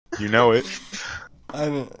You know it.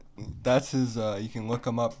 That's his. You can look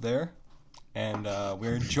him up there. And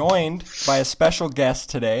we're joined by a special guest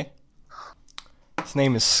today. His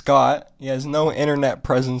name is Scott. He has no internet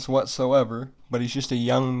presence whatsoever, but he's just a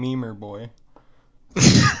young memer boy.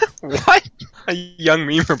 What? A young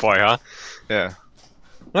memer boy, huh? Yeah.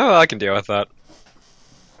 Well, I can deal with that.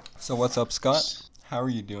 So what's up, Scott? How are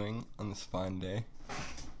you doing on this fine day?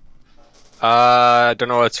 I don't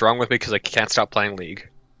know what's wrong with me because I can't stop playing League.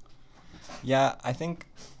 Yeah, I think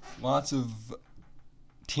lots of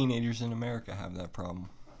teenagers in America have that problem.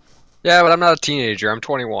 Yeah, but I'm not a teenager. I'm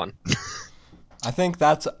 21. I think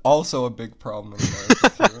that's also a big problem in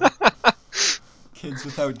America, too. Kids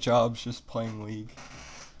without jobs just playing League.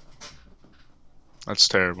 That's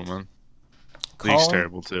terrible, man. Colin? League's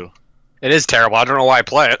terrible, too. It is terrible. I don't know why I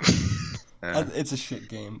play it. Yeah. It's a shit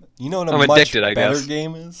game. You know what a I'm much addicted, I better guess.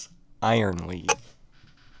 game is? Iron League.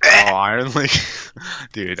 Oh, Iron League?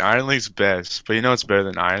 Dude, Iron League's best. But you know what's better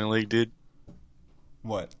than Iron League, dude?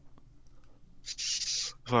 What?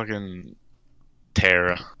 Fucking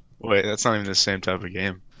Terra. Wait, that's not even the same type of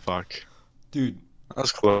game. Fuck. Dude, That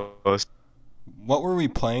was close. what were we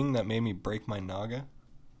playing that made me break my naga?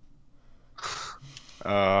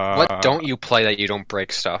 What don't you play that you don't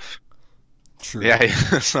break stuff? True. Yeah,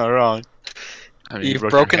 that's not wrong. I mean, you You've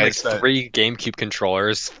broke your broken like headset. 3 GameCube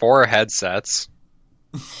controllers, 4 headsets.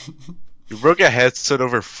 You broke a headset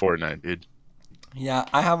over Fortnite, dude. Yeah,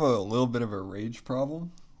 I have a little bit of a rage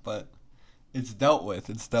problem, but it's dealt with.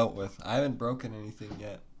 It's dealt with. I haven't broken anything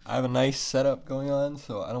yet. I have a nice setup going on,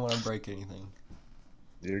 so I don't want to break anything.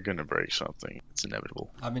 You're gonna break something. It's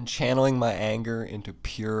inevitable. I've been channeling my anger into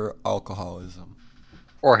pure alcoholism.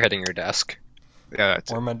 Or hitting your desk. Yeah,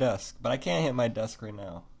 that's Or my desk. But I can't hit my desk right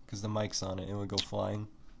now, because the mic's on it. It would go flying.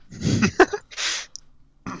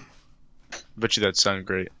 Bet you that sounded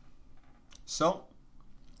great. So,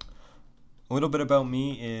 a little bit about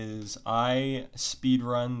me is I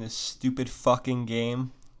speedrun this stupid fucking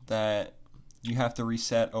game that you have to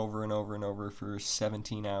reset over and over and over for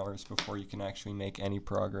 17 hours before you can actually make any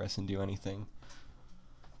progress and do anything.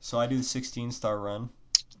 So I do the 16-star run,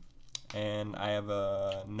 and I have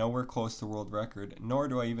a nowhere close to world record, nor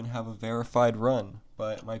do I even have a verified run,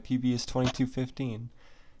 but my PB is 22:15.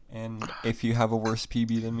 And if you have a worse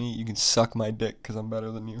PB than me, you can suck my dick because I'm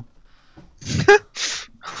better than you.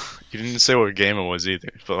 You didn't say what game it was either,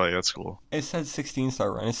 but like that's cool. It said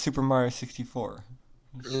 16-star run. It's Super Mario 64.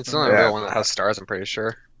 It's the only Yeah. real one that has stars, I'm pretty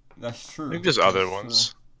sure. That's true. I think there's other That's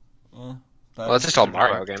ones. true. Yeah. Well, it's just all true.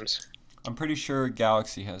 Mario games. I'm pretty sure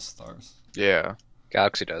Galaxy has stars. Yeah.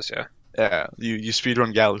 Galaxy does, yeah. Yeah. You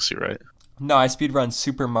speedrun Galaxy, right? No, I speedrun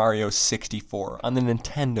Super Mario 64 on the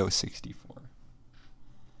Nintendo 64.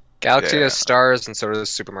 Galaxy Yeah. has stars, and so does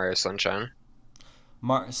Super Mario Sunshine.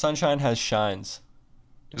 Sunshine has shines.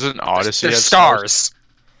 Isn't Odyssey There's has stars.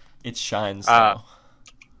 It shines, Uh, though.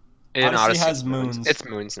 In Odyssey has it's moons. It's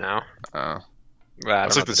moons now. Oh. Well, I That's don't like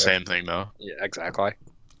know the what they're- same thing though. Yeah, exactly.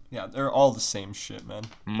 Yeah, they're all the same shit, man.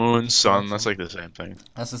 Moon, sun, that's like the same thing.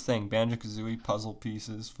 That's the thing. Banjo-Kazooie, puzzle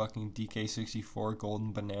pieces, fucking DK64,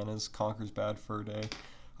 golden bananas, Conker's Bad Fur Day.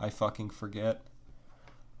 I fucking forget.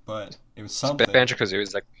 But it was something. Banjo-Kazooie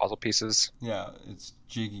is like puzzle pieces. Yeah, it's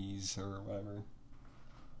Jiggies or whatever.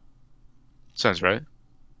 Sounds right.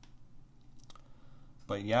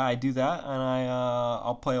 But yeah, I do that, and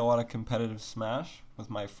I'll play a lot of competitive Smash with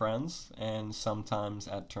my friends, and sometimes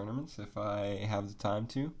at tournaments if I have the time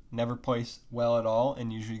to. Never place well at all,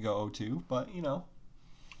 and usually go 0-2, but you know,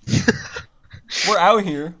 we're out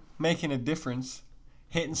here making a difference,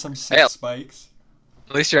 hitting some sick Hey. spikes.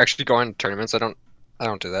 At least you're actually going to tournaments. I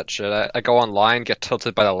don't do that shit. I go online, get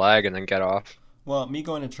tilted by the lag, and then get off. Well, me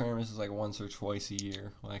going to tournaments is like once or twice a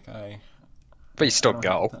year. Like But you still I don't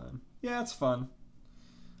have go. time. Yeah, it's fun.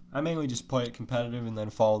 I mainly just play it competitive and then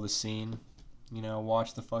follow the scene. You know,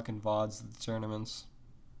 watch the fucking VODs of the tournaments.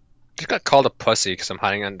 Just got called a pussy because I'm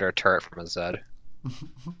hiding under a turret from a Zed.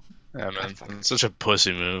 Yeah, man. It's such a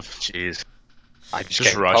pussy move. Jeez. I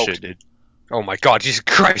Just rush it, dude. Oh my god, Jesus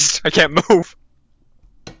Christ! I can't move!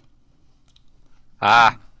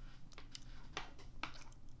 Ah.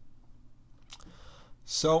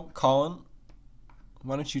 So, Colin,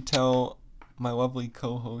 why don't you tell my lovely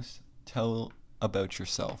co-host about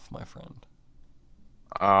yourself, my friend?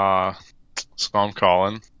 So I'm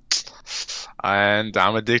Colin, and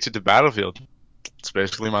I'm addicted to Battlefield. It's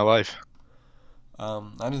basically my life.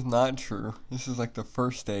 That is not true. This is like the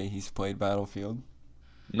first day he's played Battlefield.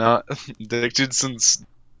 Not addicted since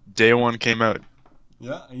day one came out.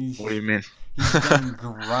 Yeah, he's What do you mean? been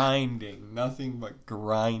grinding, nothing but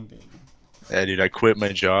grinding. Yeah, dude, I quit my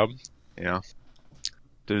job. You know,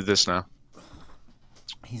 do this now.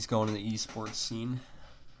 He's going to the esports scene.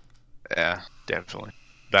 Yeah, definitely.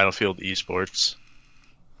 Battlefield esports.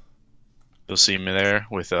 You'll see me there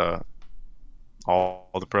with all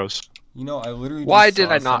the pros. You know, I literally Why just did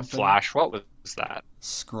saw I not something flash? What was that?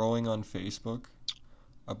 scrolling on Facebook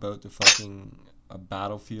about the fucking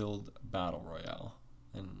Battlefield Battle Royale,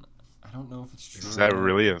 and I don't know if it's true. Is or that not.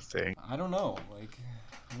 really a thing? I don't know. Like,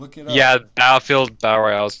 look it up. Yeah, Battlefield Battle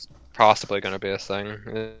Royale is possibly going to be a thing.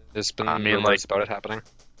 There's been I mean, rumors like- about it happening.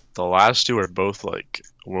 The last two are both like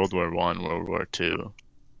World War One, World War Two.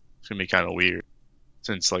 It's gonna be kind of weird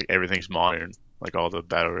since like everything's modern, like all the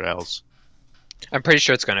battle royales. I'm pretty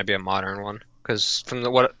sure it's going to be a modern one because from the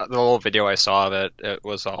little video I saw of it, it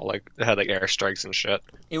was all like it had like airstrikes and shit.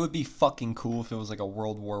 It would be fucking cool if it was like a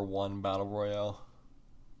World War One battle royale.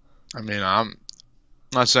 I mean, I'm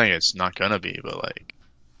not saying it's not gonna be, but like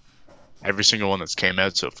every single one that's came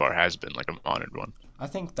out so far has been like a modern one. I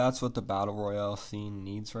think that's what the battle royale scene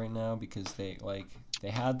needs right now because they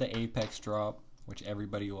had the Apex drop, which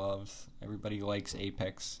everybody loves. Everybody likes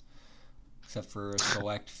Apex, except for a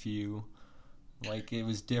select few. Like, it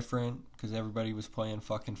was different because everybody was playing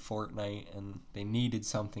fucking Fortnite, and they needed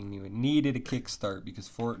something new. It needed a kickstart because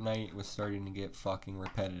Fortnite was starting to get fucking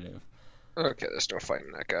repetitive. Okay, there's no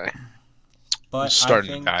fighting that guy. But It's starting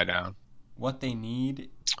I think to die down. what they need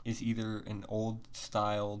is either an old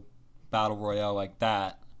style battle royale like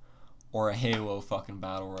that or a Halo fucking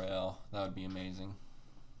battle royale. That would be amazing.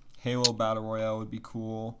 Halo battle royale would be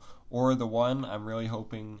cool. Or the one I'm really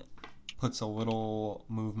hoping puts a little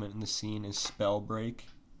movement in the scene is Spellbreak,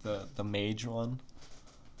 the mage one.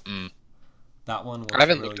 Mm. That one looks I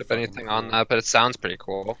haven't really looked up fucking anything cool. on that, but it sounds pretty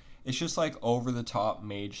cool. It's just like over the top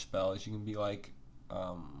mage spells. You can be like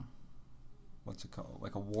what's it called?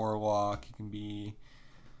 Like a warlock. You can be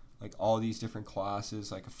like all these different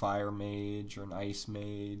classes, like a fire mage or an ice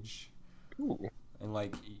mage. Ooh, And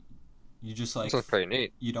like you just like sounds pretty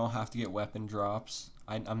neat. you don't have to get weapon drops.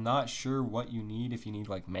 I'm not sure what you need, if you need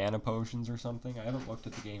like mana potions or something. I haven't looked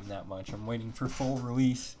at the game that much. I'm waiting for full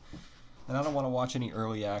release. And I don't want to watch any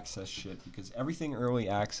early access shit because everything early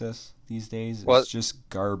access these days is What? just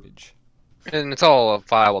garbage. And it's all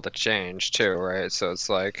viable to change too, right? So it's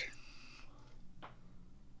like,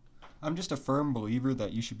 I'm just a firm believer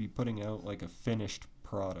that you should be putting out like a finished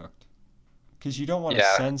product. Because you don't want to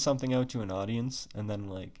Yeah. send something out to an audience and then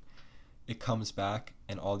like it comes back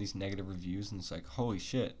and all these negative reviews and it's like, holy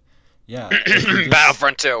shit. Yeah. if we just-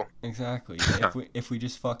 Battlefront 2. Exactly. If we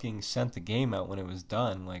just fucking sent the game out when it was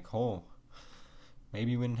done, like, oh,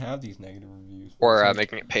 maybe we wouldn't have these negative reviews. Or It's like,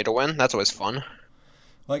 making it pay to win. That's always fun.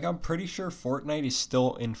 like, I'm pretty sure Fortnite is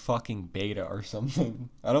still in fucking beta or something.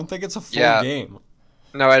 I don't think it's a full Yeah. game.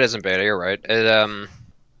 No, it isn't beta. You're right. Is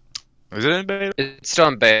it in beta? It's still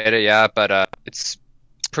in beta, yeah, but it's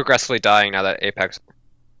progressively dying now that Apex.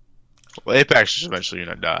 Well, Apex is eventually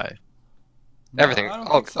gonna die. No, Everything- I don't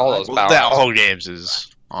all- think so. all I- those Well, Battle that royals. whole games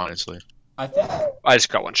is honestly. I think I just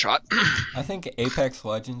got one shot. I think Apex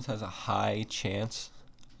Legends has a high chance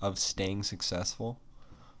of staying successful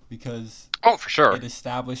because Oh, for sure. it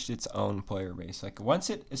established its own player base. Like once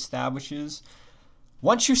you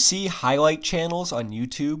see highlight channels on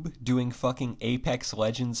YouTube doing fucking Apex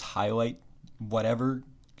Legends highlight whatever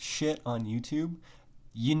shit on YouTube,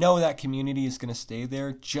 you know that community is going to stay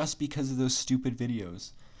there just because of those stupid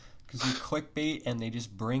videos. Because you clickbait and they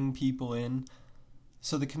just bring people in.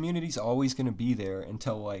 So the community's always going to be there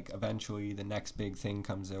until like eventually the next big thing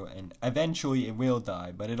comes out, and eventually it will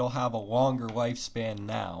die, but it'll have a longer lifespan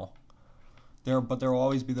now. But there will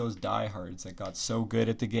always be those diehards that got so good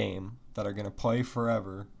at the game that are going to play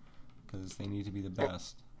forever because they need to be the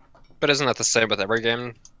best. But isn't that the same with every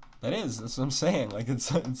game? That's what I'm saying. Like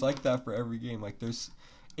it's like that for every game. Like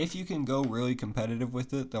if you can go really competitive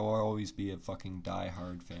with it, there will always be a fucking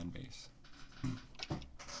diehard fan base.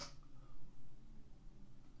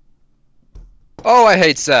 Oh, I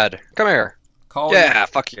hate Zed. Come here. Colin, Yeah,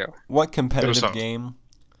 fuck you. what competitive some. game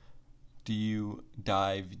do you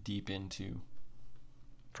dive deep into?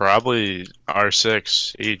 Probably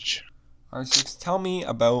R6 each. R6. Tell me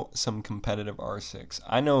about some competitive R6.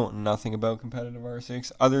 I know nothing about competitive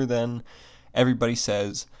R6 other than everybody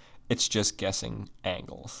says it's just guessing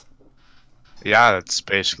angles. Yeah, that's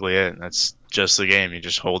basically it. That's just the game. You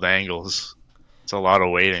just hold angles. It's a lot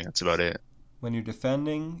of waiting. That's about it. When you're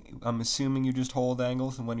defending, I'm assuming you just hold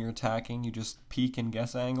angles, and when you're attacking, you just peek and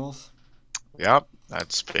guess angles. Yep,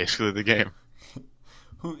 that's basically the game.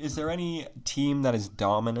 Is there any team that is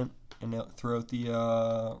dominant throughout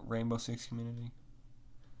the Rainbow Six community?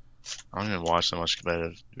 I don't even watch so much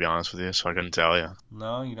competitive, to be honest with you, so I couldn't tell you.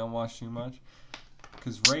 No, you don't watch too much?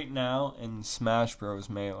 Because right now in Smash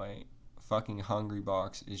Bros. Melee, fucking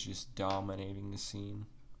Hungrybox is just dominating the scene.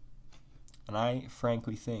 And I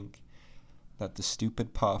frankly think that the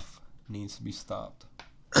stupid Puff needs to be stopped.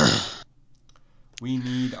 We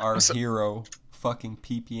need our hero, fucking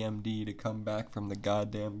PPMD, to come back from the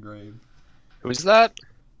goddamn grave. Who's that?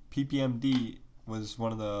 PPMD was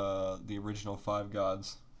one of the original Five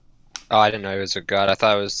Gods. Oh, I didn't know he was a god. I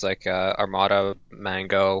thought it was like Armada,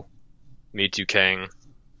 Mango, Mewtwo King.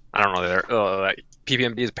 I don't know.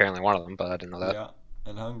 PPMD is apparently one of them, but I didn't know that. Yeah,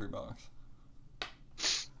 and Hungrybox.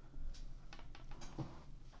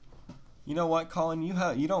 You know what, Colin?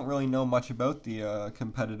 You don't really know much about the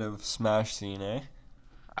competitive Smash scene, eh?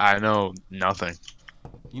 I know nothing.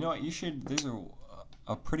 You know what? You should. There's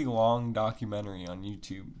a pretty long documentary on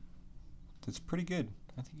YouTube. That's pretty good.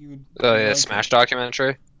 I think you would. Oh yeah, like Smash it.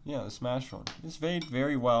 documentary. Yeah, the Smash one. It's made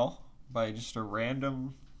very well by just a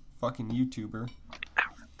random fucking YouTuber,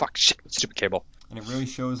 Fuck shit, stupid cable. and it really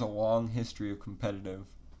shows a long history of competitive.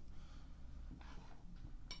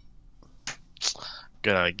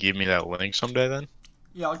 Gonna give me that link someday then?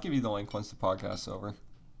 Yeah, I'll give you the link once the podcast's over.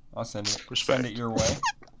 I'll send it. Respect. Send it your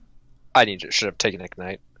way. Should have taken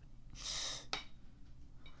Ignite.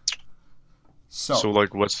 So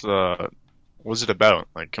like, what's it about?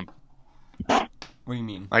 Like, what do you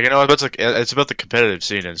mean? like I know it's about the competitive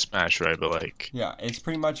scene in Smash, right? But like, Yeah, it's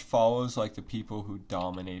pretty much follows like the people who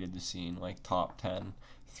dominated the scene, like top 10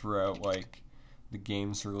 throughout like the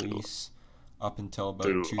game's release up until about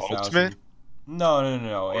Ooh, 2000. Ultimate?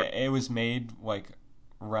 No. Or- It was made like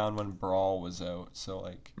around when Brawl was out, so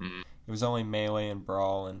like it was only Melee and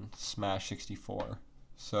Brawl and Smash 64.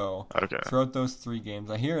 So okay. throughout those 3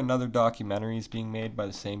 games, I hear another documentary is being made by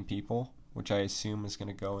the same people, which I assume is going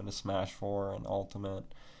to go into Smash 4 and Ultimate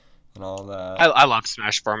and all that. I love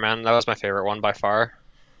Smash 4, man. That was my favorite one by far.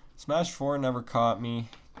 Smash 4 never caught me.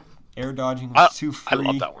 Air dodging was too I free.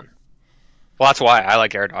 love that one. Well, that's why I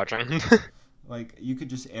like air dodging. Like, you could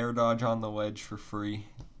just air dodge on the ledge for free.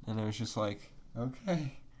 And it was just like,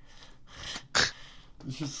 okay.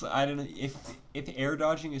 It's just, I don't know. If air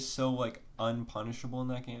dodging is so, like, unpunishable in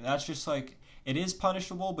that game, that's just like, it is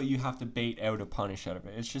punishable, but you have to bait out a punish out of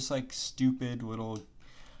it. It's just like stupid little.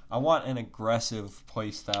 I want an aggressive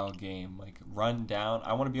playstyle game. Like, run down.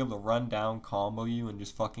 I want to be able to run down, combo you, and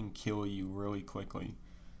just fucking kill you really quickly.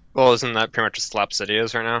 Well, isn't that pretty much what Slap City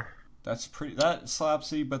is right now? That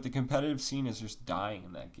slapsy, but the competitive scene is just dying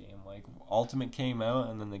in that game. Like, Ultimate came out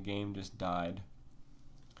and then the game just died.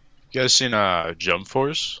 You guys seen Jump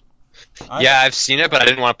Force? Yeah, I've seen it, but I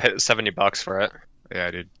didn't want to pay $70 for it. Yeah,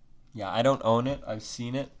 I did. Yeah, I don't own it. I've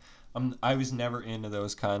seen it. I was never into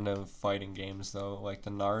those kind of fighting games though, like the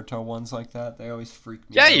Naruto ones like that. They always freak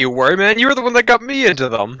me Yeah, out. you were, man. You were the one that got me into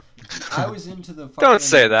them. I was into the fucking, Don't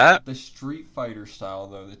say that. The Street Fighter style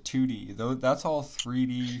though, the 2D. Though that's all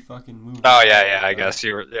 3D fucking movies. Oh yeah, I guess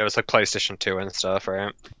you were. It was like PlayStation 2 and stuff,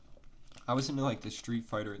 right? I was into like the Street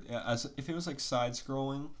Fighter. As if it was like side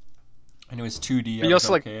scrolling, and it was 2D. But I you was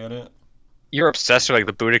also, like, okay at it. You're obsessed with like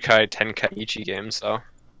the Budokai Tenkaichi games, though.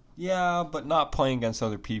 Yeah, but not playing against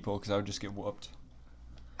other people because I would just get whooped.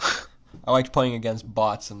 I liked playing against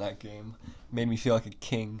bots in that game. It made me feel like a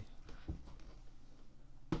king.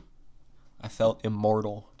 I felt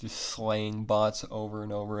immortal, just slaying bots over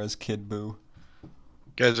and over as Kid Buu. You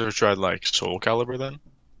guys ever tried like Soul Calibur then?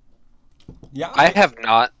 Yeah, I have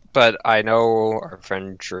not, but I know our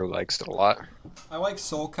friend Drew likes it a lot. I like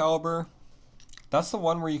Soul Calibur. That's the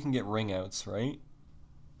one where you can get ring outs, right?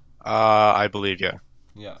 I believe, yeah.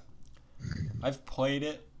 Yeah. I've played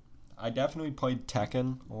it. I definitely played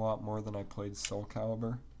Tekken a lot more than I played Soul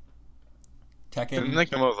Calibur. Didn't Tekken, they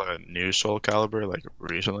come out with a new Soul Calibur like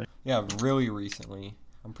recently? yeah, really recently.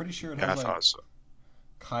 I'm pretty sure it Yeah, I has like thought so.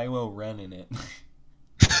 Kylo Ren in it.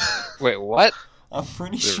 Wait, what? I'm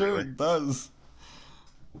pretty Is it sure really? it does.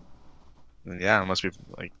 Yeah, it must be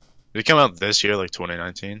like. Did it come out this year, like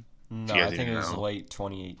 2019? No, You I guys think it even was know? late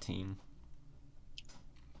 2018.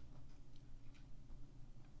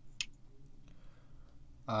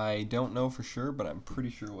 I don't know for sure, but I'm pretty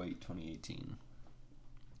sure late 2018.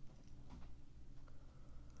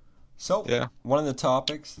 So, Yeah. one of the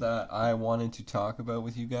topics that I wanted to talk about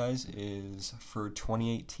with you guys is for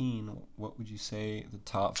 2018, what would you say the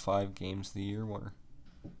top 5 games of the year were?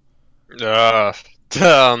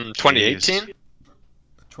 2018?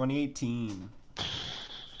 2018.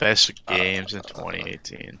 Best games in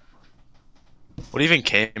 2018. What even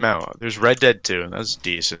came out? There's Red Dead 2, and that's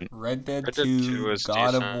decent. Red Dead Red Dead 2, 2 is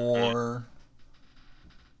God decent. of War.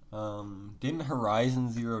 Didn't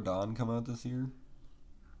Horizon Zero Dawn come out this year?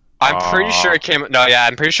 I'm pretty sure it came. No, yeah,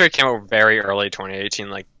 I'm pretty sure it came out very early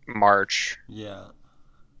 2018, like March. Yeah.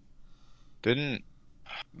 Didn't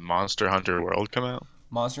Monster Hunter World come out?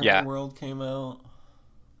 Monster Yeah. Hunter World came out.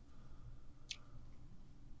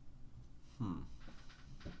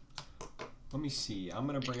 Let me see. I'm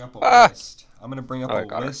gonna bring up a list. I'm gonna bring up Oh, I a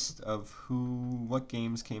got it. list of what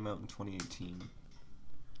games came out in 2018.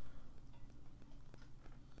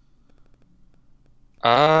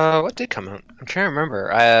 What did come out? I'm trying to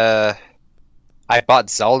remember. I bought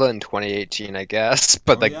Zelda in 2018, I guess,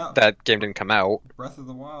 but Oh, yeah. that game didn't come out. Breath of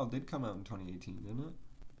the Wild did come out in 2018, didn't it?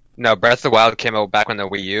 No, Breath of the Wild came out back when the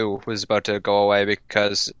Wii U was about to go away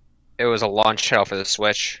because it was a launch title for the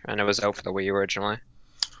Switch, and it was out for the Wii U originally.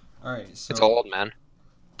 All right, so It's old, man.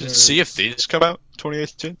 Did Sea of Thieves come out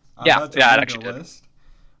 2018? I'm Yeah, about to yeah, it read actually the did. list.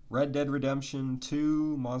 Red Dead Redemption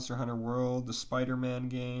 2, Monster Hunter World, the Spider-Man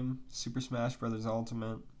game, Super Smash Bros.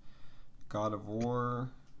 Ultimate, God of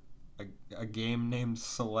War, a game named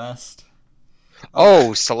Celeste.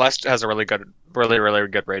 Oh, Celeste has a really good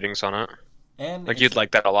ratings on it. And Like you'd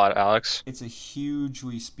like that a lot, Alex. it's a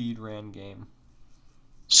hugely speed ran game.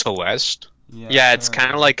 Celeste? Yeah, it's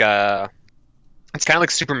kind of like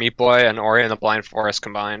Super Meat Boy and Ori and the Blind Forest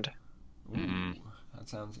combined. Ooh, that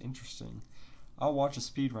sounds interesting. I'll watch a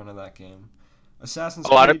speed run of that game. Assassin's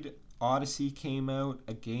A lot Creed Odyssey came out,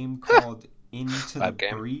 a game called Into the Bad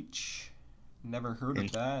game. Breach. Never heard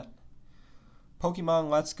of that. Pokemon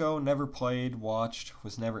Let's Go, never played, watched,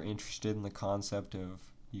 was never interested in the concept of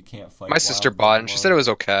you can't fight. My sister bought it and she said it was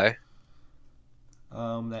okay.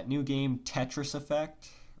 That new game Tetris Effect,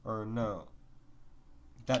 or no,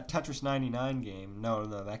 that Tetris 99 game. No,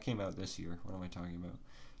 that came out this year. What am I talking about?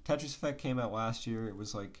 Tetris Effect came out last year. It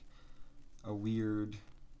was like a weird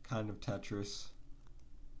kind of Tetris.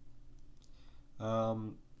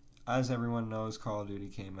 As everyone knows, Call of Duty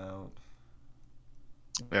came out.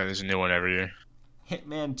 Yeah, there's a new one every year.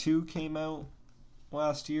 Hitman 2 came out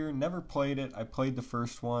last year. Never played it. I played the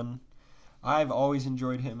first one. I've always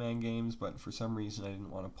enjoyed Hitman games, but for some reason I didn't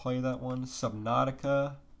want to play that one.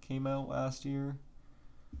 Subnautica came out last year.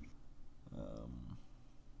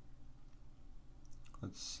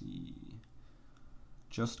 Let's see.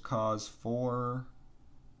 Just Cause 4,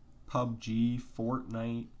 PUBG,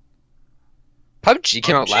 Fortnite. PUBG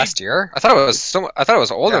came out PUBG? last year. I thought it was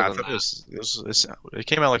older Yeah, I than thought that. it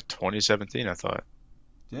came out like 2017, I thought.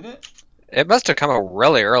 Did it? It must have come out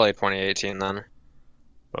really early 2018 then.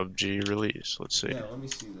 PUBG release. Let's see. Yeah, let me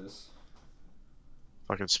see this.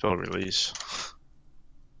 If I can spell release.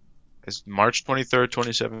 It's March 23rd,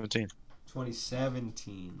 2017.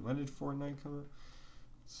 2017. When did Fortnite come out?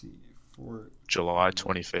 Let's see. July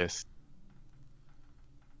 25th.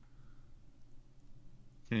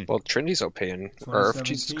 Well, Trinity's OP and Earth,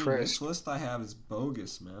 Jesus 2017. Christ. This list I have is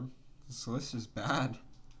bogus, man. This list is bad.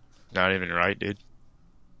 Not even right, dude.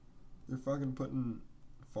 They're fucking putting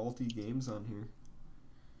faulty games on here.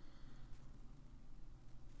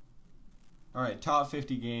 Alright, top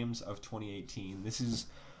 50 games of 2018. This is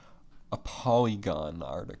a Polygon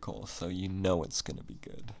article, so you know it's going to be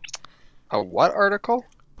good. A what article?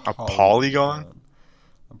 A Polygon?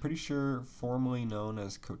 I'm pretty sure formerly known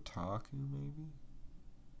as Kotaku, maybe?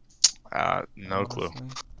 No clue. Honestly.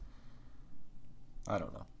 I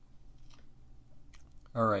don't know.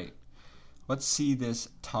 Alright. Let's see this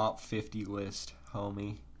top 50 list,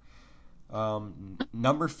 homie.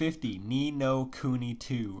 Number 50, Ni no Kuni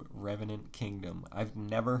 2, Revenant Kingdom. I've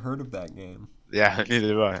never heard of that game. Yeah, neither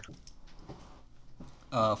do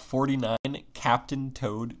I. 49, Captain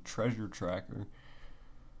Toad Treasure Tracker.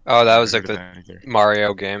 Oh, that was like Neither the do I either.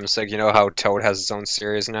 Mario games. Like, you know how Toad has his own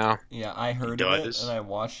series now? Yeah, I heard of it, does. and I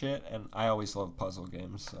watched it, and I always love puzzle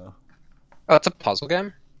games, so... Oh, it's a puzzle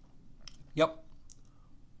game? Yep.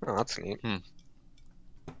 Oh, that's neat.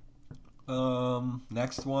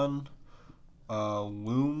 Next one,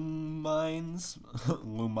 Lumines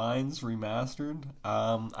Remastered.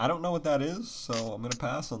 I don't know what that is, so I'm gonna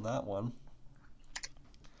pass on that one.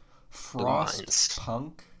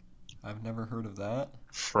 Frostpunk. I've never heard of that.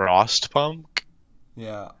 Frostpunk?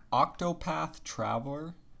 Yeah, Octopath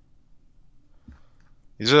Traveler.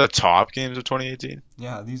 These are the top games of 2018?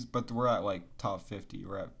 Yeah, but we're at like top 50.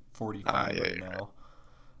 We're at 45 yeah, right yeah. now.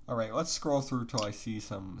 All right, let's scroll through till I see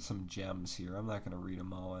some gems here. I'm not gonna read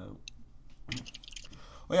them all out.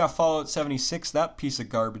 Oh yeah, Fallout 76. That piece of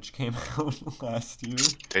garbage came out last year.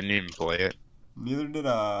 Didn't even play it. Neither did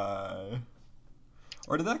I.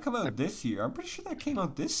 Or did that come out this year? I'm pretty sure that came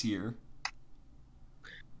out this year.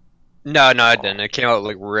 No, it didn't. It came out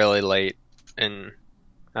like really late in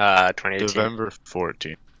 2018. November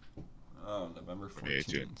 14th. Oh, November 14th.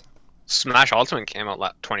 2018. Smash Ultimate came out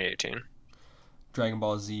 2018. Dragon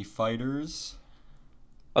Ball Z Fighters.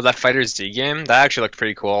 Oh, that Fighter Z game? That actually looked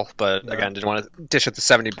pretty cool, but Yeah. again, didn't want to dish out the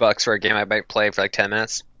 $70 for a game I might play for like 10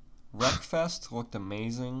 minutes. Wreckfest looked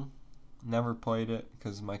amazing. Never played it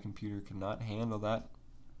because my computer could not handle that.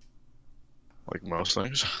 Like most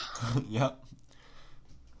things. Yep.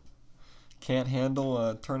 Can't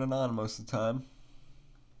handle turning on most of the time.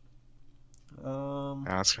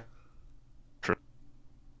 That's true.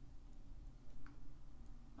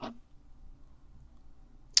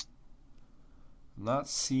 Not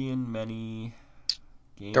seeing many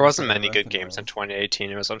games. There wasn't that I many good games in recognize.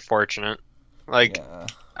 2018. It was unfortunate. Like Yeah.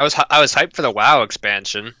 I was hyped for the WoW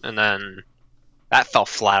expansion, and then that fell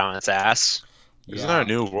flat on its ass. Isn't there a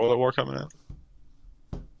new World at War coming out?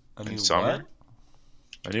 A in new summer?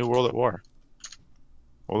 what? A new World at War.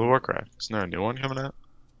 World of Warcraft. Isn't there a new one coming out?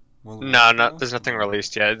 World of No, Warcraft? there's nothing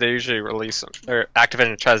released yet. They usually release them. Or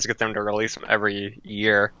Activision tries to get them to release them every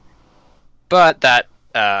year, but that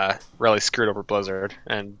really screwed over Blizzard,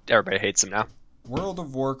 and everybody hates them now. World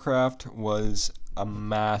of Warcraft was a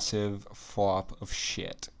massive flop of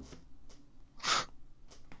shit.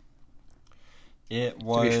 It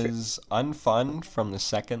was unfun from the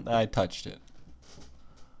second that I touched it.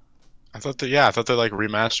 I thought they're like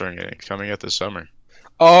remastering it. It's coming out this summer.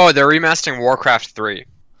 Oh, they're remastering Warcraft 3,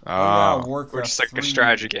 Oh, yeah, Oh, Warcraft which is like 3. a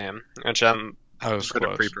strategy game, which I'm that was going to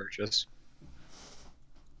close. pre-purchase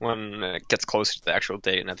when it gets closer to the actual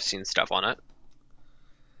date, and I've seen stuff on it.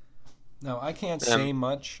 Now, I can't say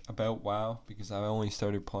much about WoW because I only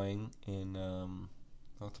started playing in,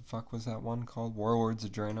 what the fuck was that one called? Warlords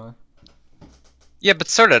of Draenor? Yeah, but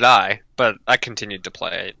so did I. But I continued to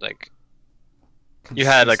play it. Like you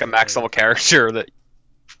had like a max level character that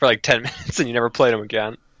for like 10 minutes, and you never played him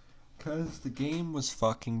again. Because the game was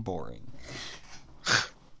fucking boring.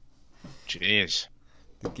 Jeez.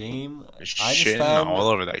 The game, Just I just shitting found... all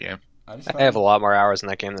over that game. I have a lot more hours in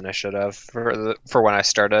that game than I should have for when I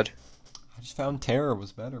started. I just found Terra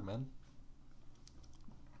was better, man.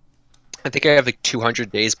 I think I have like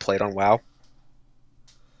 200 days played on WoW.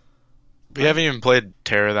 We haven't even played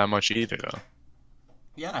Terra that much either, though.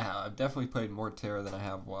 Yeah, I have. I've definitely played more Terra than I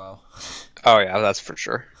have WoW. Oh yeah, that's for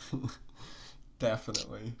sure.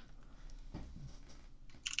 Definitely.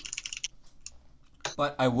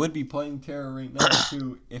 But I would be playing Terra right now,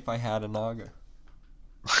 too, if I had a Naga.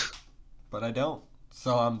 But I don't.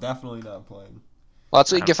 So I'm definitely not playing. Well,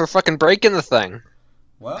 that's what you get for fucking breaking the thing.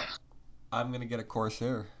 Well, I'm going to get a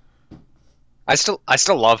Corsair. I still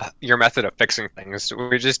love your method of fixing things.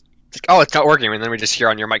 We just like, oh, it's not working, and then we just hear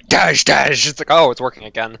on your mic dash dash. It's like, oh, it's working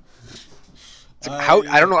again. It's like, how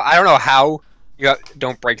I don't know how you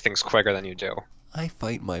don't break things quicker than you do. I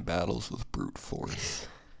fight my battles with brute force.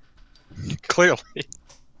 Clearly.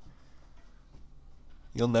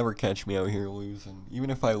 You'll never catch me out here losing. Even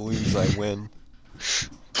if I lose, I win.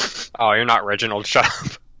 Oh, you're not Reginald. Shut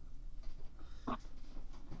up.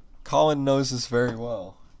 Colin knows this very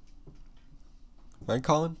well. Right,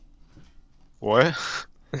 Colin? What?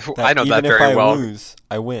 I know that even very if I well. lose,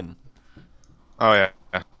 I win. Oh, yeah.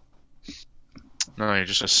 No, you're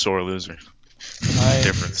just a sore loser.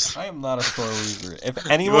 Difference. I am not a sore loser. If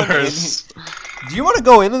anyone You are in a here, do you want to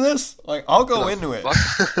go into this? Like, I'll go into it.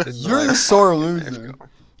 Fuck? You're the sore loser.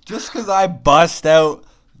 Just because I bust out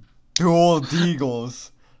dual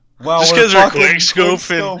deagles. While Just we're 'cause we're fucking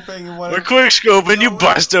quick-scoping. and We're whatever. quick scoping. You know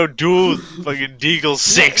bust out dual fucking deagles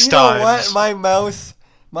six You know what? times.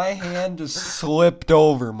 My hand just slipped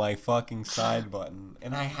over my fucking side button,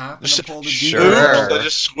 and I happened to pull the Sure. deagle. Oops, I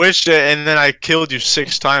just switched it, and then I killed you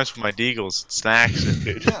 6 times with my deagles. It's an accident,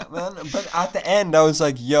 dude. Yeah, man. But at the end, I was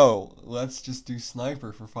like, "Yo, let's just do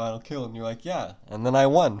sniper for final kill," and you're like, "Yeah," and then I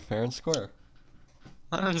won fair and square.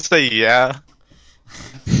 I didn't say yeah.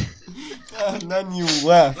 And then you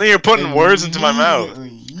left. Then you're putting words into my mouth.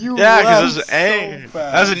 You Yeah, left because so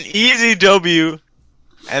that was an easy W,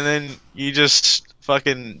 and then you just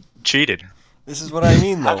fucking cheated. This is what I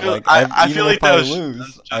mean, though. I Even feel like if I that was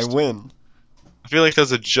lose, I just- win. I feel like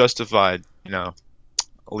that's a justified,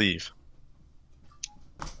 leave.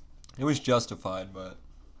 It was justified, but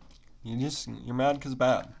you're mad because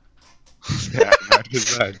bad. Yeah, not too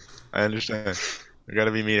bad. I understand. You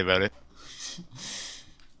gotta be mean about it.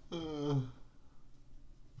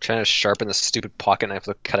 Trying to sharpen the stupid pocket knife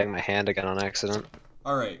with cutting my hand again on accident.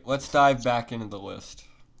 All right, let's dive back into the list.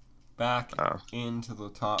 Back Oh. into the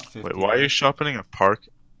top 50. Wait, why are you sharpening a park?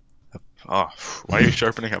 Oh, why are you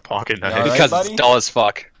sharpening a pocket Yeah, knife? all right, Because buddy? it's dull as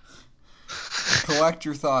fuck, Collect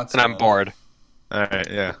your thoughts. and I'm man. bored. Alright,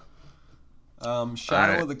 yeah. Shadow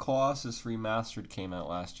Alright. of the Colossus Remastered came out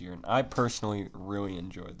last year, and I personally really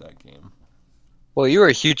enjoyed that game. Well, you were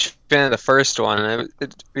a huge fan of the first one, and to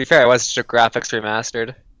be fair, it was just a graphics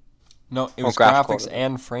remastered. No, it Oh, was graphical. graphics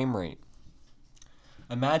and frame rate.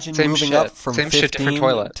 Imagine Same moving shit. up from Same shit, different 15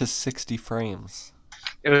 toilet. to 60 frames.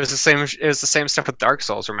 It was the same. It was the same stuff with Dark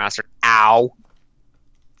Souls Remastered. Ow!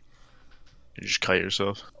 You just cut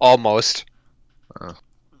yourself. Almost. Oh.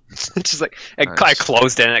 It's just like I Nice.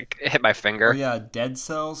 closed it and it hit my Oh finger. yeah, Dead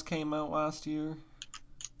Cells came out last year.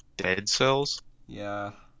 Dead Cells?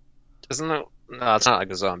 Yeah. Isn't it? No, it's not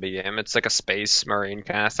like a zombie game. It's like a space marine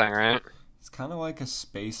kind of thing, right? It's kind of like a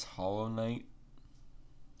space Hollow Knight.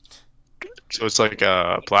 So it's like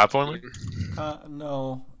a platformer?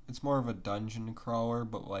 No, it's more of a dungeon crawler,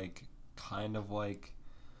 but like kind of like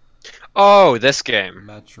Oh, this game.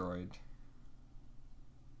 Metroid.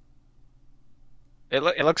 It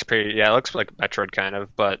looks pretty. Yeah, it looks like Metroid kind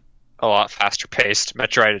of, but a lot faster paced.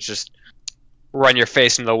 Metroid is just run your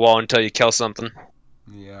face into the wall until you kill something.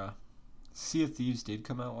 Yeah. Sea of Thieves did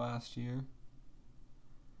come out last year.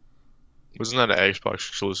 Wasn't that an Xbox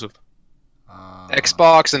exclusive?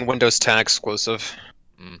 Xbox and Windows 10 exclusive.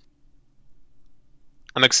 Mm.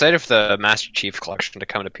 I'm excited for the Master Chief Collection to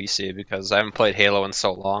come to PC because I haven't played Halo in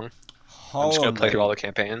so long. I'm just Hollow gonna play through all the Knight,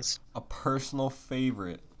 campaigns. a personal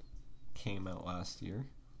favorite, came out last year.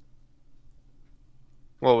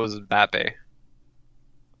 What was that be?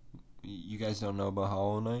 You guys don't know about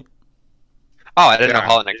Hollow Knight? Oh, I didn't know Yeah.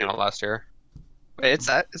 Hollow Knight came out last year. Wait, is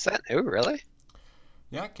that new? Really?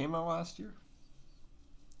 Yeah, it came out last year.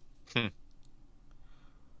 Hmm.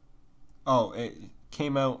 Oh, it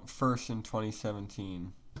came out first in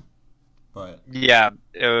 2017. But Yeah,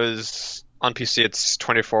 it was on PC. It's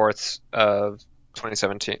 24th of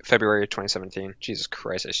 2017, February 2017. Jesus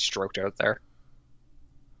Christ, I stroked out there.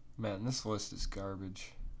 man, this list is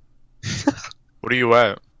garbage. What are you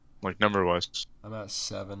at? Like number wise? I'm at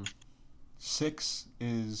 7. 6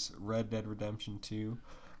 is Red Dead Redemption 2.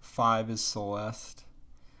 5 is Celeste.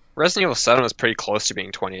 Resident Evil 7 was pretty close to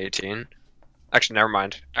being 2018. Actually, never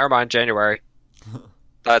mind. Never mind. January.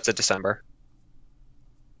 That's a December.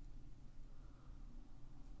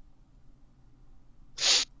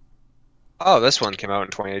 Oh, this one came out in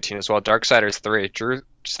 2018 as well. Darksiders 3. Drew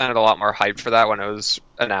sounded a lot more hyped for that when it was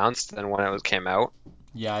announced than when it came out.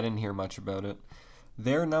 Yeah, I didn't hear much about it.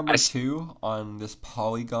 Their number 2 on this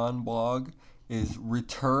Polygon blog is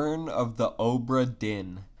Return of the Obra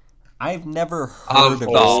Dinn. I've never heard of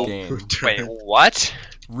Oh, this game. Wait, what?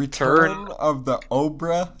 Return of the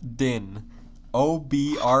Obra Dinn.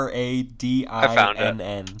 Obradinn.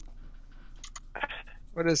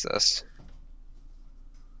 What is this?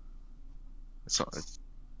 It's not a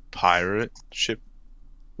pirate ship.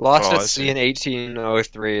 Lost Oh, at I sea see. in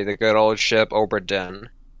 1803, the good old ship Obra Dinn.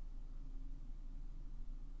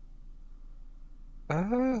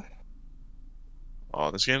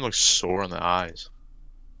 Oh, this game looks sore on the eyes.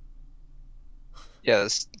 Yeah,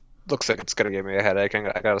 this looks like it's gonna give me a headache.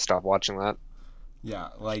 I gotta stop watching that. Yeah,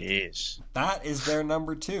 like Jeez. that is their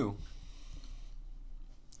number 2.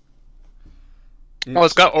 Well,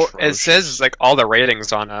 it's got. It Atrocious. says like all the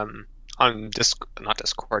ratings on not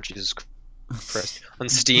Discord, Jesus Christ, on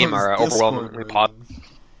Steam are Those overwhelmingly Discord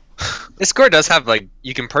positive. Discord does have like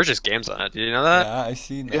you can purchase games on it. Did you know that? Yeah, I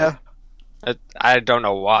see that. Yeah. I don't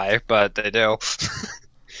know why, but they do.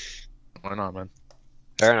 Why not, man?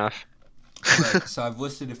 Fair enough. Right, so I've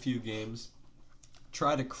listed a few games.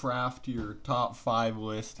 Try to craft your top 5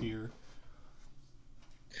 list here.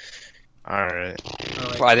 Alright. All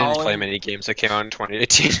right, Well, I didn't Colin, play many games that came out in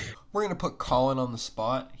 2018. We're gonna put Colin on the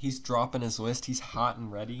spot. He's dropping his list. He's hot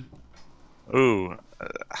and ready. Ooh.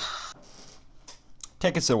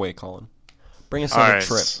 Take us away, Colin. Bring us on a Alright.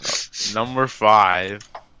 trip. So, number 5.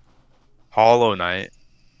 Hollow Knight.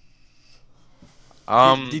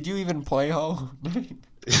 Did you even play Hollow Knight?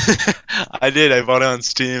 I did. I bought it on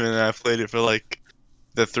Steam and I played it for like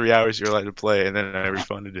the 3 hours you're allowed to play, and then I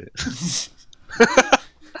refunded it. How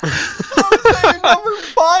is that your number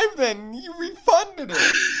 5 then? You refunded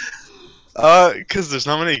it. Because there's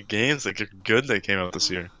not many games that are good that came out this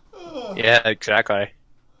year. Yeah, exactly.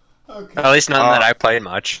 Okay. At least none that I played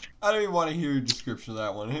much. I don't even want to hear your description of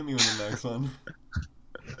that one. Hit me with the next one.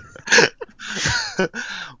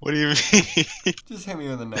 What do you mean? Just hit me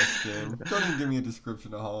with the next game. Don't even give me a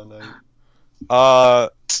description of Hollow Knight.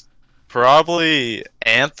 Probably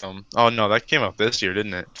Anthem. Oh no, that came out this year,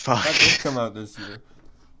 didn't it? Fuck. That did come out this year.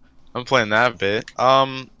 I'm playing that bit. Fuck,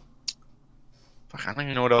 I don't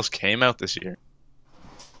even know what else came out this year.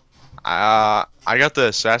 I got the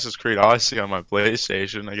Assassin's Creed Odyssey on my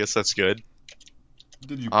PlayStation. I guess that's good.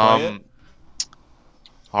 Did you play it?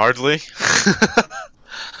 Hardly.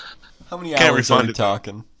 How many can't hours are refund we it.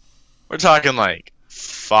 talking? We're talking like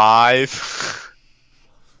 5.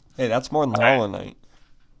 Hey, that's more than Alright. Hollow Knight.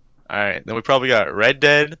 Alright, then we probably got Red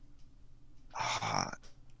Dead,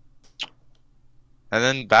 And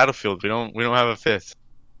then Battlefield. We don't have a fifth.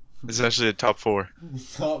 It's actually a top four.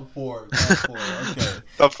 Top four. Top four. Okay.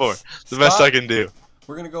 Top four. The best I can do.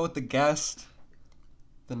 We're gonna go with the guest.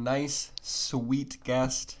 The nice, sweet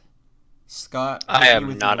guest. Scott. I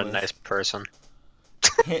am not a nice person.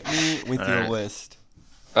 Hit me with your list.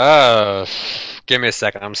 Give me a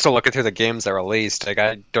second. I'm still looking through the games that released. Like,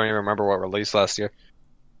 I don't even remember what released last year.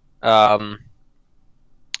 Pretty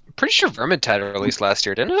sure Vermintide released last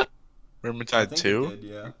year, didn't it? Vermintide 2? Did,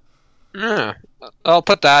 yeah. Yeah. I'll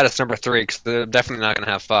put that as number 3 because they're definitely not going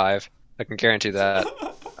to have 5. I can guarantee that.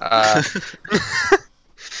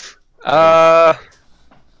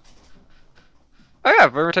 Oh yeah,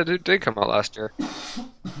 Vermintide did come out last year.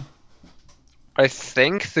 I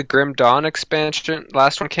think the Grim Dawn expansion,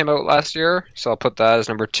 last one came out last year, so I'll put that as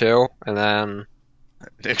number 2, and then...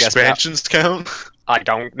 Expansions count? I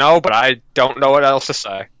don't know, but I don't know what else to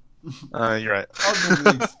say. You're right. I'll do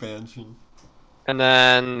the expansion. And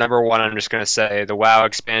then number 1, I'm just gonna say the WoW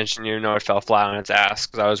expansion. You know, it fell flat on its ass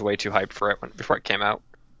because I was way too hyped for it before it came out.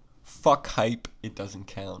 Fuck hype, it doesn't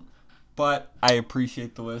count. But I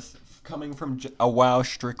appreciate the list. Coming from a WoW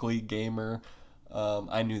strictly gamer,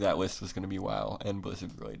 I knew that list was gonna be WoW and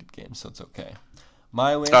Blizzard related games, so it's okay.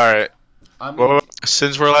 My list. All right. Well,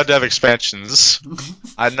 since we're allowed to have expansions,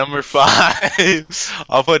 at number 5,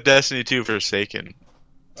 I'll put Destiny 2 Forsaken.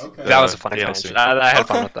 Okay. That was a fun expansion. I had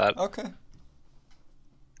fun with that. Okay.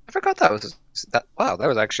 I forgot that was that. Wow, that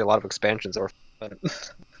was actually a lot of expansions or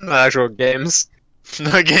not actual games.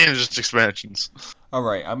 Not games, just expansions. All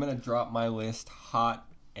right, I'm gonna drop my list hot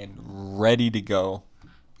and ready to go.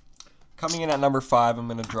 Coming in at number 5, I'm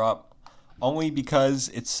gonna drop only because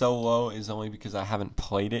it's so low is only because I haven't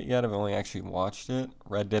played it yet. I've only actually watched it.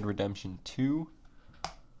 Red Dead Redemption 2.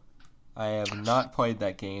 I have not played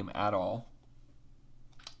that game at all,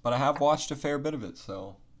 but I have watched a fair bit of it,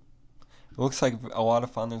 so it looks like a lot of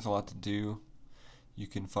fun. There's a lot to do. You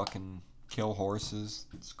can fucking kill horses.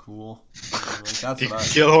 It's cool. That's you can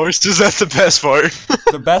kill horses. That's the best part.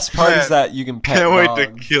 The best part is that you can pet Can't wait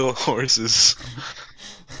dogs. to kill horses.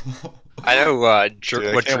 I know what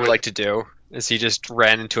Drew would like to do is he just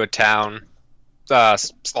ran into a town,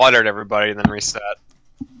 slaughtered everybody, and then reset.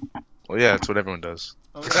 Well, yeah, that's what everyone does.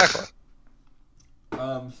 Okay. Exactly.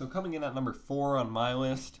 So coming in at number 4 on my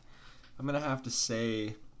list, I'm gonna have to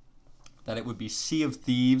say that it would be Sea of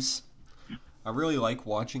Thieves. I really like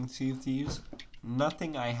watching Sea of Thieves.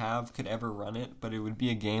 Nothing I have could ever run it, but it would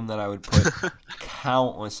be a game that I would put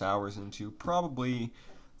countless hours into. Probably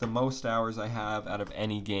the most hours I have out of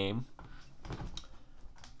any game.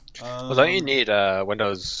 Well, don't you need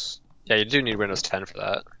Windows? Yeah, you do need Windows 10 for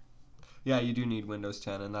that. Yeah, you do need Windows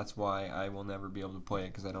 10, and that's why I will never be able to play it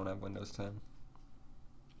because I don't have Windows 10.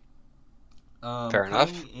 Fair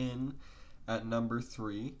enough. Coming in at number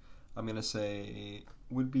 3, I'm gonna say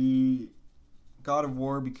would be God of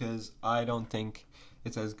War because I don't think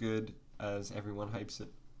it's as good as everyone hypes it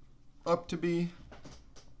up to be.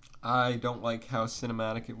 I don't like how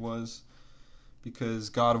cinematic it was because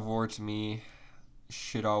God of War to me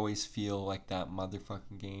should always feel like that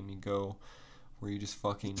motherfucking game you go where you just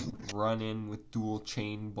fucking run in with dual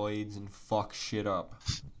chain blades and fuck shit up.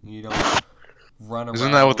 You don't run around.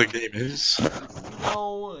 Isn't that what the game is?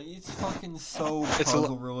 No, it's fucking so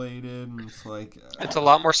puzzle related, and it's like it's a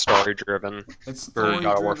lot more story driven. It's for story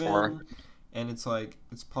God of War driven, 4. and it's like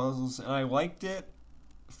it's puzzles, and I liked it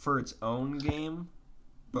for its own game,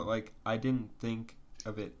 but like I didn't think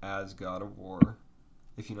of it as God of War,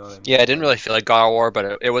 if you know what I mean. Yeah, I didn't really feel like God of War,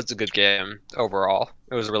 but it was a good game overall.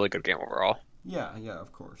 It was a really good game overall. Yeah,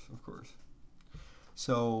 of course.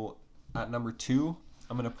 So at number 2,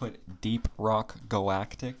 I'm gonna put Deep Rock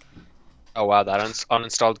Galactic. Oh wow, that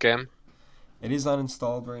uninstalled game. It is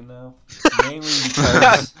uninstalled right now, mainly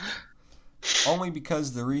because only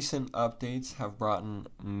because the recent updates have brought in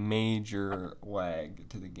major lag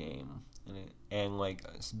to the game, and like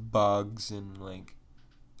bugs and like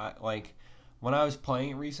when I was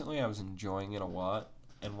playing it recently, I was enjoying it a lot.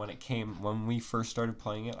 And when we first started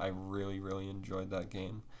playing it, I really, really enjoyed that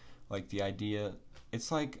game. Like the idea,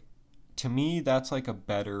 it's like, to me, that's like a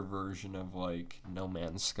better version of like No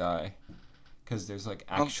Man's Sky, because there's like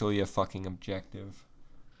actually a fucking objective.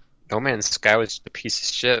 No Man's Sky was just a piece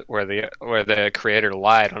of shit where the creator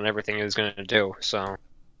lied on everything he was going to do. So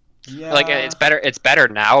Yeah, like it's better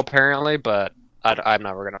now apparently, but I'm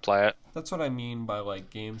never going to play it. that's what I mean by like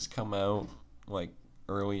games come out like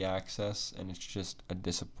early access and it's just a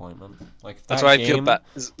disappointment. Like if That's that why I game, feel bad.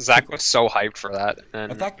 Zach was so hyped for that,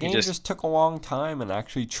 and if that he game just took a long time and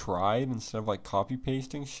actually tried instead of like copy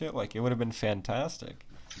pasting shit, like it would have been fantastic.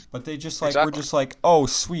 But they just like, we're just like, oh,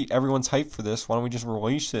 sweet, everyone's hyped for this. Why don't we just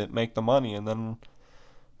release it, make the money, and then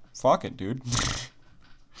fuck it, dude.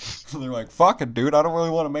 They're like, fuck it, dude. I don't really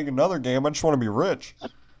want to make another game. I just want to be rich.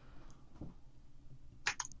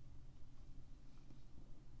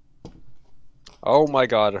 Oh my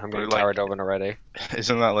god, I'm getting tired of it already.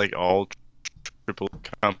 Isn't that like all triple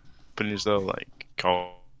companies though? Like,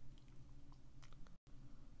 I'll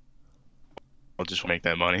just make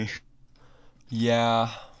that money. Yeah,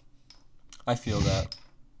 I feel that.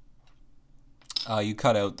 You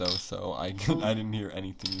cut out though, so I didn't hear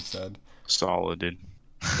anything you said. Solid, dude.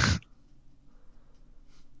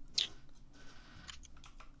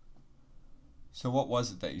 So what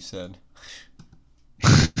was it that you said?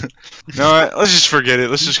 No, let's just forget it.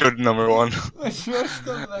 Let's just go to number one. Let's go to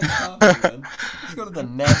the next topic, man. Let's go to the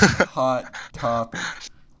next hot topic.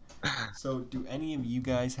 So, do any of you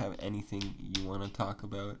guys have anything you want to talk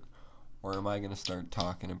about? Or am I going to start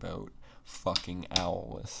talking about fucking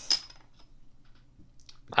Owless?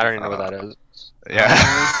 I don't even know what that is. Yeah.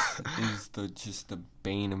 Owless is just the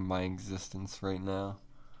bane of my existence right now.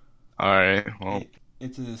 Alright, well.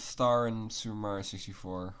 It's a star in Super Mario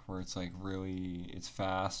 64 where it's like really, it's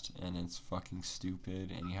fast and it's fucking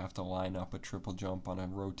stupid and you have to line up a triple jump on a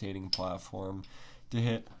rotating platform to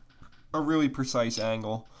hit a really precise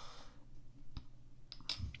angle.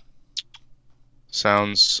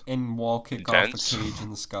 Sounds And wall kick intense. off a cage in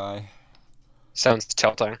the sky. Sounds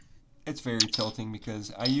tilting. It's very tilting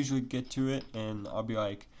because I usually get to it and I'll be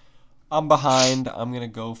like, I'm behind, I'm gonna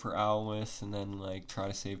go for Owless and then like try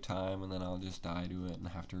to save time and then I'll just die to it and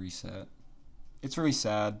have to reset. It's really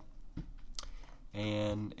sad.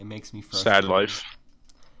 And it makes me frustrated. Sad life.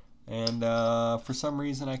 And for some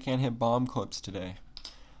reason I can't hit bomb clips today.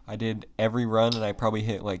 I did every run and I probably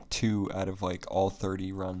hit like 2 out of like all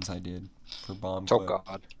 30 runs I did for bomb clip. Oh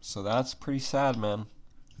god. So that's pretty sad, man.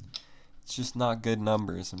 It's just not good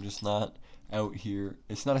numbers. I'm just not out here.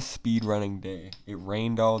 It's not a speed running day. It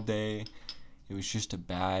rained all day. It was just a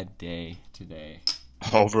bad day today.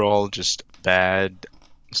 Overall, just bad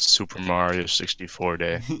Super Mario 64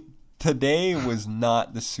 day. Today was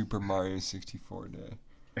not the Super Mario 64 day.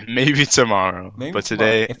 Maybe tomorrow, Maybe but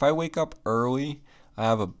tomorrow. today. If I wake up early, I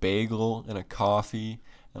have a bagel and a coffee,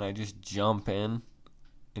 and I just jump in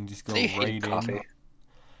and just go I hate right coffee. in.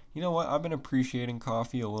 You know what? I've been appreciating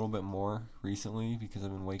coffee a little bit more recently because I've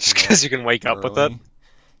been waking Just up because you can wake up with it. early.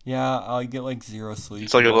 Yeah, I get like 0 sleep.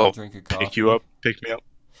 It's like a and I'll little drink a coffee. pick you up, pick me up.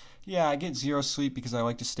 Yeah, I get 0 sleep because I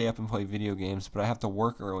like to stay up and play video games, but I have to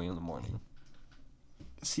work early in the morning.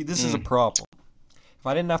 See, this is a problem. If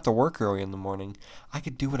I didn't have to work early in the morning, I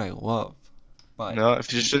could do what I love. But No,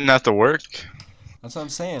 if you just didn't have to work. that's what I'm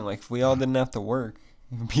saying. Like, if we all didn't have to work,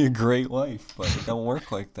 it would be a great life. But it don't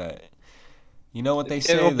work like that. You know what they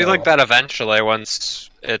say, It will be though? like that eventually once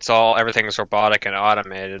everything's robotic and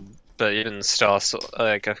automated. But even still,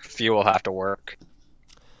 like a few will have to work.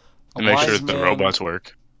 To make sure wise that the man robots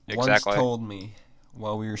work. Exactly. Once told me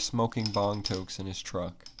while we were smoking bong tokes in his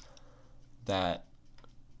truck that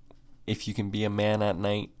if you can be a man at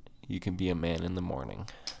night, you can be a man in the morning.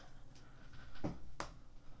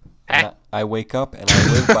 And I wake up and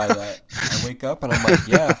I live by that. I wake up and I'm like,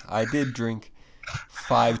 yeah, I did drink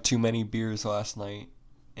 5 too many beers last night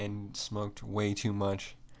and smoked way too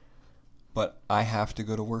much. But I have to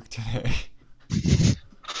go to work today.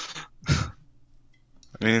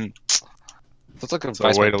 I mean, That's like that's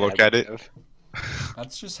a way to look at it.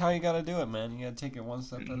 That's just how you gotta do it, man. You gotta take it one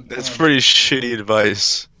step at a time. That's pretty shitty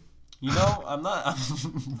advice. You know, I'm not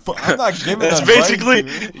giving That's advice basically,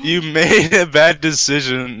 here. you made a bad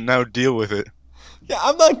decision, now deal with it. Yeah,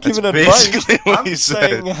 I'm not giving That's advice. basically what I'm he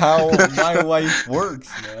saying said. how my life works,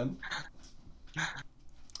 man.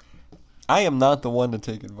 I am not the one to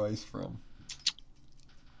take advice from.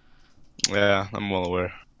 Yeah, I'm well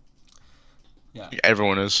aware. Yeah.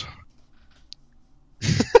 Everyone is.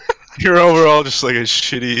 You're overall just like a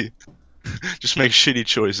shitty, just make shitty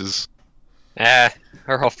choices.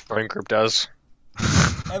 Our whole friend group does.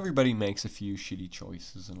 Everybody makes a few shitty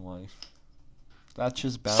choices in life. That's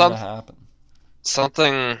just bound Some- to happen.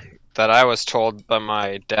 Something that I was told by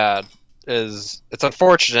my dad is it's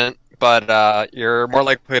unfortunate, but you're more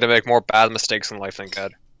likely to make more bad mistakes in life than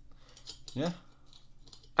good. Yeah.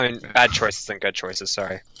 I mean, bad choices than good choices,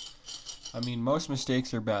 sorry. I mean, most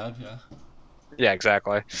mistakes are bad, yeah. Yeah,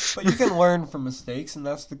 exactly. But you can learn from mistakes, and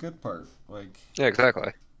that's the good part. Like, Yeah,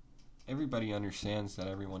 exactly. everybody understands that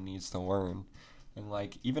everyone needs to learn. And,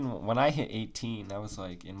 like, even when I hit 18, I was,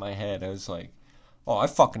 like, in my head, I was like, oh, I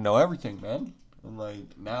fucking know everything, man. And,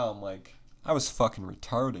 like, now I'm like, I was fucking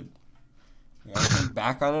retarded. Like, I think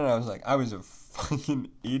back on it, I was like, I was a fucking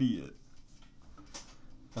idiot.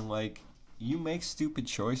 And like, you make stupid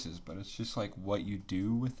choices, but it's just like what you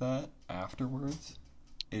do with that afterwards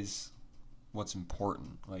is what's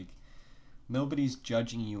important. Like, nobody's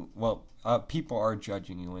judging you. Well, people are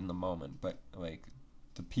judging you in the moment, but like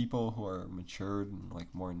the people who are matured and like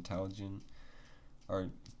more intelligent are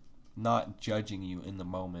not judging you in the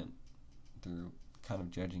moment. They're kind of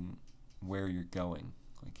judging where you're going.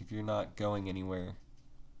 Like, if you're not going anywhere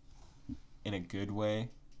in a good way,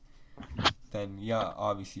 then yeah,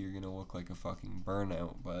 obviously you're gonna look like a fucking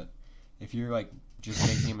burnout. But if you're like just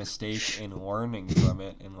making a mistake and learning from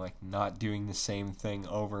it and like not doing the same thing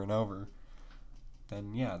over and over,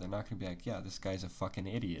 then yeah, they're not gonna be like, yeah, this guy's a fucking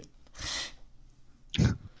idiot.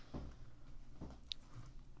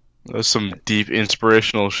 That's some deep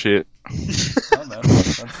inspirational shit. Yeah,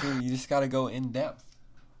 man. You just gotta go in depth.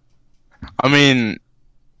 I mean,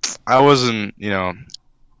 I wasn't,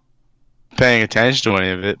 paying attention to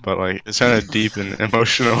any of it, but like it sounded deep and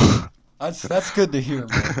emotional. That's good to hear,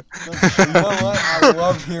 man. You know what? I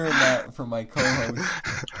love hearing that from my co-host.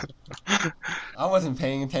 I wasn't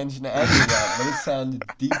paying attention to any of that, but it sounded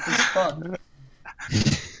deep as fuck.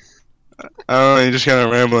 I don't know, you're just kind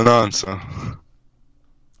of rambling on, so.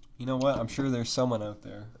 You know what? I'm sure there's someone out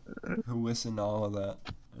there who listened to all of that.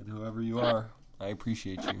 And whoever you are, I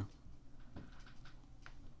appreciate you.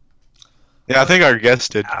 Yeah, I think our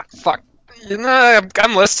guest did. Fuck.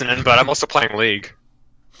 I'm listening, but I'm also playing League.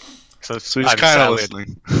 So So he's I'm kind of sadly-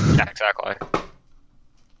 listening. Yeah, exactly.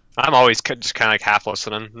 I'm always just kind of like half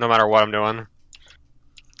listening, no matter what I'm doing.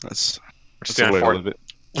 That's Which is, the the way to unfor- live it.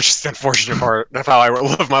 which is the unfortunate part of how I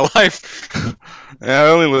live my life. Yeah, I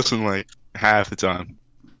only listen like half the time.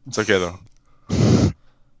 It's okay though.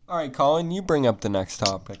 Alright, Colin, you bring up the next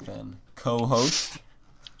topic then. Co-host.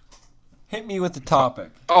 Hit me with the topic.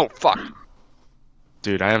 Oh, fuck.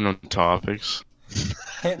 Dude, I have no topics.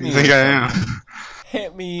 Hit me You think with I them. am?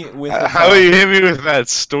 Hit me with the How will topic. you hit me with that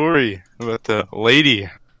story about the lady?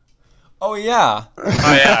 Oh, yeah.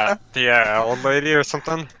 Oh, yeah. The old lady or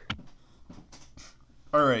something?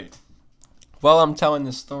 Alright. While I'm telling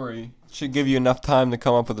this story, it should give you enough time to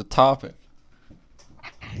come up with a topic.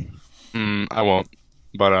 I won't.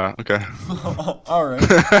 But, okay. Alright.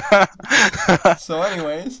 So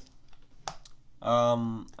anyways,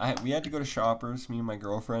 we had to go to Shoppers, me and my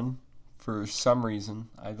girlfriend, for some reason.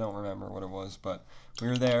 I don't remember what it was, but we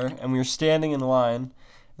were there, and we were standing in line,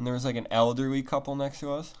 and there was like an elderly couple next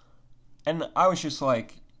to us. And I was just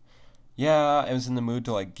like, yeah, I was in the mood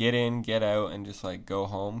to like get in, get out, and just like go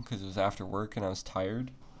home, because it was after work, and I was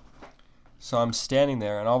tired. So I'm standing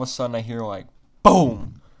there, and all of a sudden I hear like,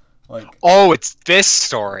 boom! Like, Oh, it's this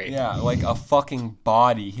story. yeah, like a fucking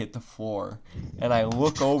body hit the floor. And I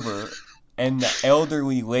look over, and the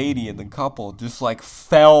elderly lady in the couple just like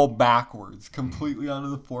fell backwards completely onto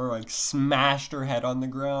the floor, like smashed her head on the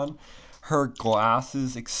ground. Her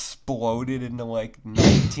glasses exploded into like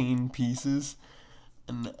 19 pieces.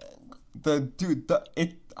 And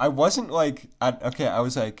I wasn't like, I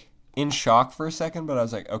was like in shock for a second, but I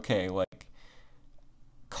was like, okay, like,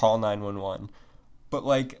 call 911. But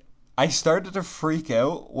like, I started to freak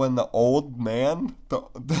out when the old man,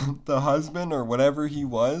 the husband or whatever he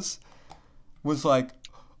was like,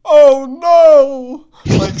 oh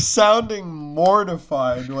no! Like, sounding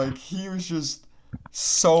mortified. Like, he was just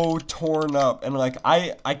so torn up. And like,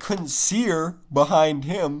 I couldn't see her behind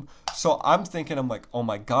him. So I'm thinking, I'm like, oh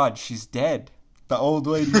my god, she's dead. The old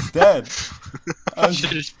lady's dead. She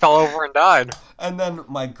just fell over and died. And then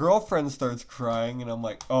my girlfriend starts crying, and I'm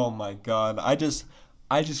like, oh my god, I just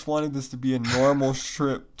wanted this to be a normal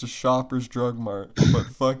trip to Shoppers Drug Mart, but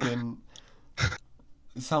fucking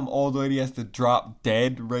some old lady has to drop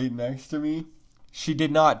dead right next to me. She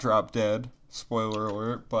did not drop dead, spoiler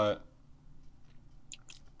alert, but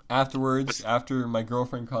afterwards, after my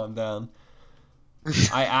girlfriend calmed down,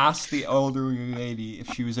 I asked the elderly lady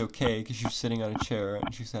if she was okay, because she was sitting on a chair,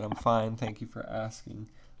 and she said, I'm fine, thank you for asking.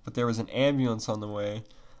 But there was an ambulance on the way.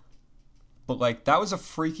 But like, that was a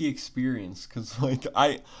freaky experience, because like,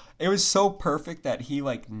 it was so perfect that he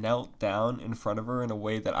like knelt down in front of her in a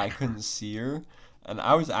way that I couldn't see her. And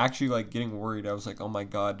I was actually like getting worried. I was like, oh my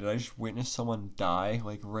god, did I just witness someone die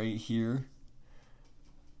like right here?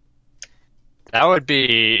 That would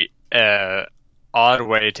be an odd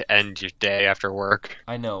way to end your day after work.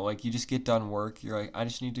 I know, like, you just get done work, you're like, I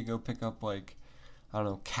just need to go pick up like, I don't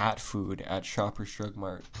know, cat food at Shoppers Drug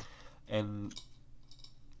Mart. And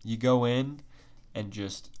you go in, and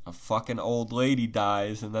just a fucking old lady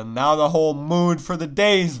dies, and then now the whole mood for the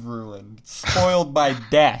day's ruined. Spoiled by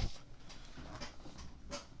death.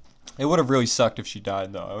 It would have really sucked if she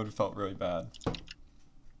died, though. I would have felt really bad.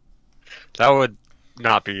 That would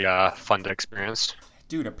not be fun to experience.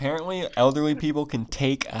 Dude, apparently elderly people can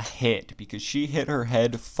take a hit because she hit her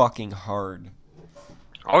head fucking hard.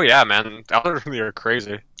 Oh yeah, man. Elderly are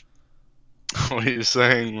crazy. What are you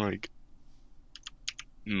saying? Like,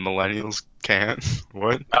 millennials can't?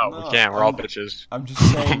 What? No, No, we can't. We're all bitches. I'm just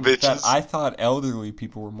saying that Bitches. I thought elderly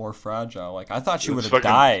people were more fragile. Like, I thought she would It's have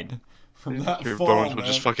fucking- died from that Your fall, bones were man.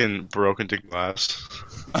 just fucking broken to glass.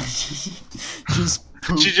 Just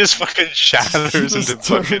poop. She just fucking shatters She into just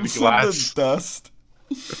fucking turns glass. into dust.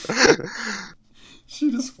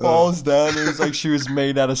 She just falls down. It was like she was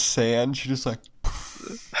made out of sand. She just like.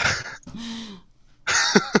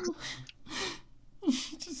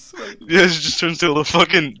 She just like. Yeah, she just turns to a little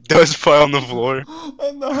fucking dust pile on the floor.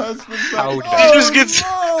 And the husband's How like, dare oh, She just gets-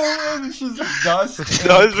 no! And it's just dust.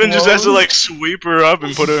 The husband just has to like sweep her up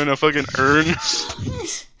and put her in a fucking urn.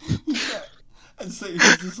 I'd say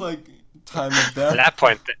he's just like time of death. At that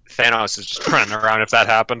point, Thanos is just running around if that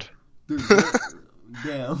happened. Dude,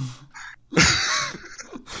 damn.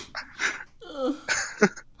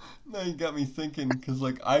 Now you got me thinking, because,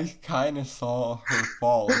 like, I kind of saw her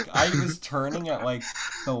fall. Like, I was turning at, like,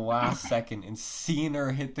 the last second and seeing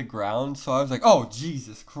her hit the ground, so I was like, oh,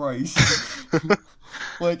 Jesus Christ.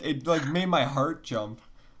 Like, it, like, made my heart jump.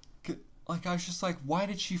 Like, I was just like, why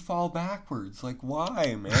did she fall backwards? Like,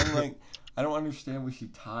 why, man? Like, I don't understand. Was she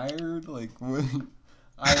tired? Like, what?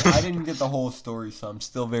 I didn't get the whole story, so I'm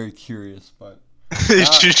still very curious, but...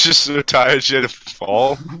 She's just so tired she had to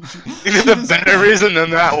fall. You need a better reason than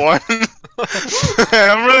that one.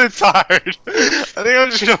 I'm really tired. I think I'm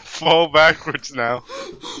just gonna fall backwards now.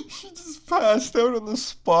 She just passed out on the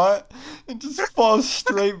spot and just falls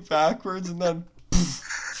straight backwards, and then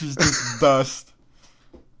poof, she's just dust.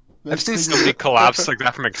 I've Next seen thing somebody you- collapse like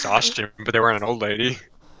that from exhaustion, but they weren't an old lady.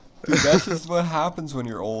 Dude, that's just what happens when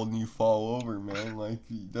you're old and you fall over, man. Like,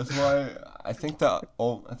 that's why I think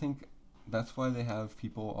that's why they have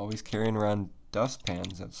people always carrying around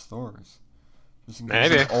dustpans at stores. Just in case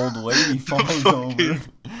Maybe. an old lady falls over.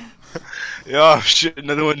 Oh shit,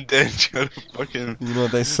 another one dead. Gotta fucking. You know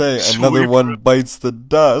what they say, Sweep another one her. bites the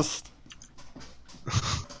dust.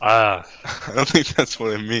 I don't think that's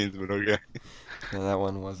what it means, but okay. Yeah, that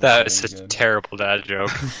one wasn't that is very such a good. terrible dad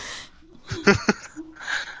joke.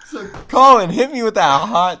 So, Colin, hit me with that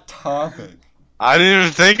hot topic. I didn't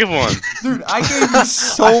even think of one. Dude, I gave you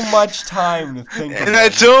so much time to think of And I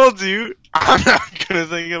it. told you, I'm not gonna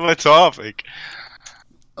think of a topic.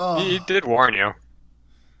 Oh, He did warn you.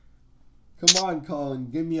 come on, Colin,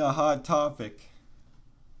 give me a hot topic.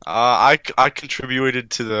 I contributed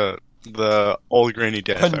to the old granny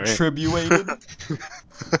death, alright? Contributed?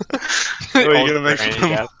 Wait, you Old gonna make granny fun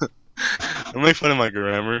death. of don't make fun of my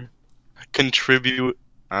grammar. Contribute.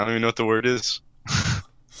 I don't even know what the word is.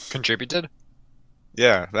 Contributed?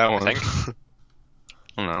 Yeah, that one. think.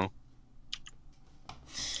 I don't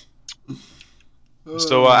know.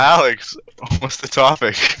 So, Alex, what's the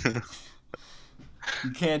topic?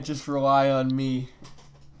 You can't just rely on me.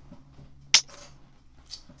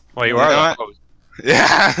 Well, you You are know the what? host.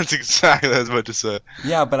 Yeah, that's exactly what I was about to say.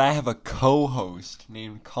 Yeah, but I have a co-host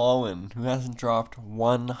named Colin who hasn't dropped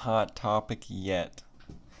one hot topic yet.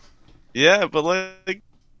 Yeah, but like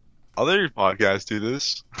other podcasts do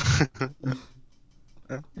this.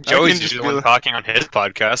 Joey's just usually be the one like- talking on his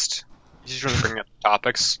podcast. He's usually bringing up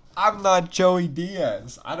topics. I'm not Joey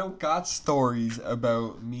Diaz. I don't got stories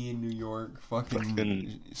about me in New York fucking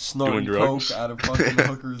Fucking snorting doing coke drugs. out of fucking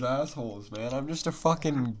hookers' assholes, man. I'm just a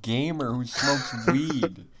fucking gamer who smokes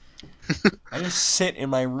weed. I just sit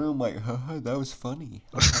in my room like, haha, that was funny.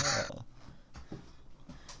 Haha.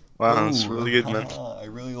 Wow, that's Ooh, really good, man. haha, I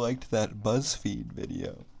really liked that BuzzFeed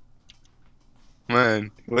video.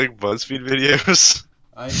 Man, you like BuzzFeed videos?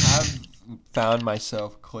 I have found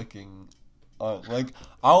myself clicking on, like,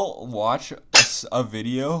 I'll watch a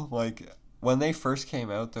video, like, when they first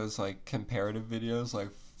came out, those, like, comparative videos, like,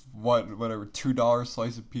 whatever, $2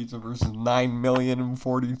 slice of pizza versus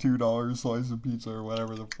 $9,042 slice of pizza, or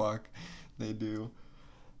whatever the fuck they do.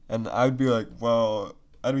 And I'd be like, well,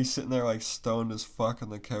 I'd be sitting there, like, stoned as fuck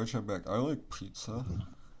on the couch, I'd be like, I like pizza.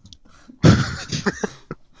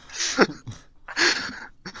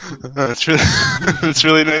 That's really, that's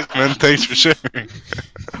really nice, man. Thanks for sharing.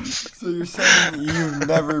 So you're saying you've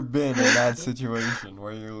never been in that situation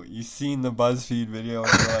where you seen the BuzzFeed video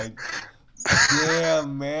and you're like,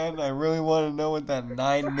 damn, man, I really want to know what that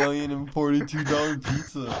 $9,042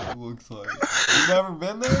 pizza looks like. You never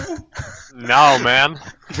been there? No, man.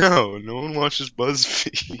 No, no one watches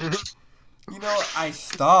BuzzFeed. You know, I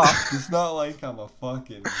stopped. It's not like I'm a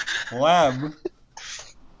fucking pleb.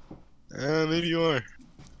 Maybe you are.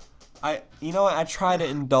 You know what, I try to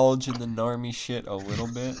indulge in the normie shit a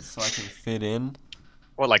little bit so I can fit in.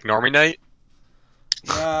 What, like Normie Night?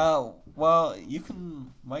 Yeah, well, you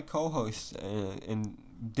can. My co-host and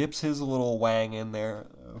dips his little wang in there,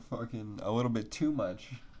 fucking a little bit too much.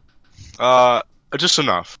 Just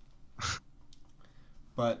enough.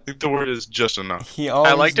 But I think the word is just enough. he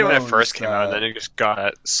always I liked it when it knows first came out, and that- then it just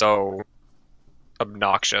got so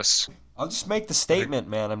obnoxious. I'll just make the statement,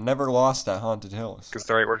 man. I've never lost at Haunted Hills. Because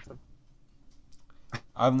the right word.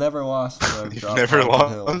 I've never lost when I've You've dropped never Haunted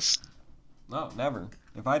Hills. lost? No, never.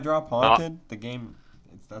 If I drop Haunted, the game,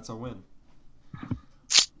 that's a win.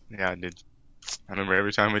 Yeah, dude. I remember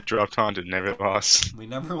every time we dropped Haunted, never lost. We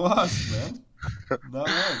never lost, man. Not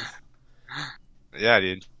once. Yeah,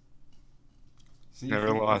 dude. See, Never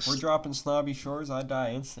if lost. we're dropping Snobby Shores, I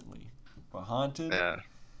die instantly. But Haunted, Yeah.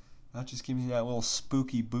 that just gives me that little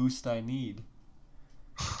spooky boost I need.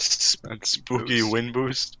 That spooky wind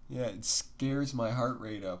boost. Yeah, it scares my heart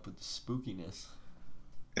rate up with the spookiness.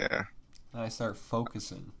 Yeah. And I start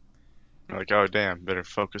focusing. You're like, oh damn, better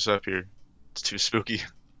focus up here. It's too spooky.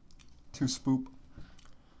 Too spoop.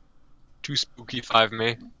 Too spooky 5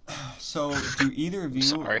 me. So, do either of you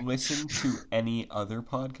Sorry. listen to any other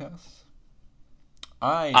podcasts?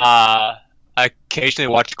 I I occasionally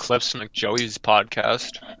watch clips from like Joey's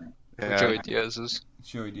podcast. Yeah. Joey Diaz's.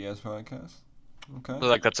 Joey Diaz podcast. Okay. But,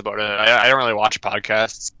 like, that's about it. I don't really watch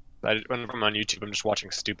podcasts. When I'm on YouTube, I'm just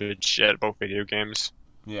watching stupid shit about video games.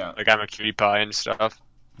 Yeah. Like, I'm a cutie pie and stuff.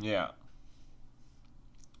 Yeah.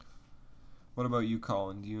 What about you,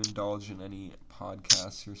 Colin? Do you indulge in any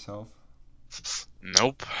podcasts yourself?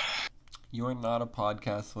 Nope. You are not a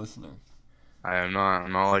podcast listener. I am not.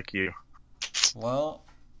 I'm not like you. Well,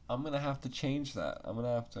 I'm going to have to change that. I'm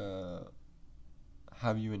going to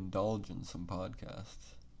have you indulge in some podcasts.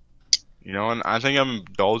 You know, and I think I'm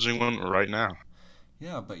indulging one right now.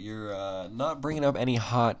 Yeah, but you're not bringing up any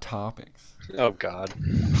hot topics. Oh, God.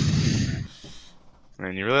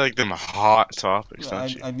 Man, you really like them hot topics, Yeah,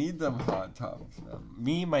 don't you? I need them hot topics, man.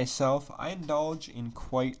 Me, myself, I indulge in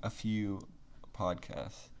quite a few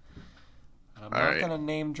podcasts. And I'm not Alright. going to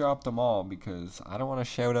name drop them all because I don't want to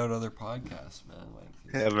shout out other podcasts, man.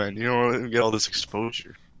 Like, Yeah, man, you don't want to get all this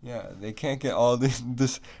exposure. yeah, they can't get all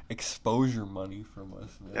this exposure money from us,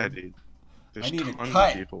 man. Yeah, dude. There's I need a tons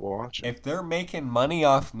cut. of people watching. If they're making money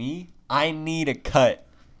off me, I need a cut.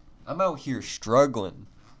 I'm out here struggling.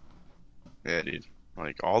 Yeah, dude.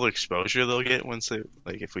 Like, all the exposure they'll get once they,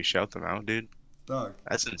 like, if we shout them out, dude. Dog.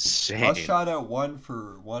 That's insane. I'll shout out one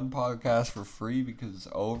podcast for free because it's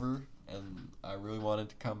over and I really wanted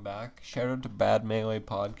to come back. Shout out to Bad Melee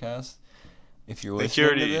Podcast. If you're Think listening you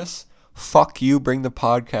already- to this, fuck you, bring the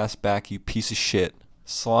podcast back, you piece of shit.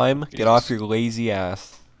 Slime, get off your lazy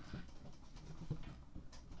ass.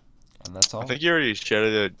 And that's all. I think you already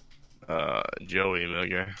shouted at Joey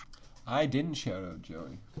Milger. I didn't shout out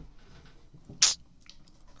Joey.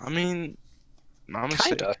 I mean, my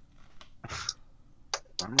mistake. Kinda.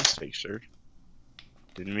 My mistake, sir.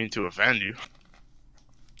 Didn't mean to offend you.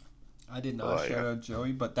 I did not Oh, shout yeah. out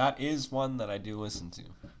Joey, but that is one that I do listen to.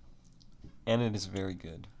 And it is very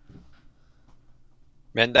good.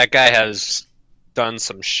 Man, that guy has done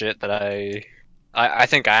some shit that I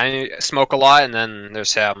think I smoke a lot, and then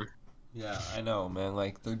there's him. Yeah, I know, man.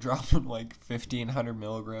 Like, they're dropping like 1,500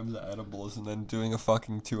 milligrams of edibles and then doing a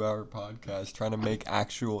fucking 2-hour podcast trying to make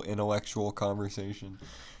actual intellectual conversation.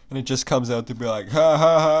 And it just comes out to be like, ha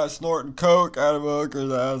ha ha, snorting coke out of a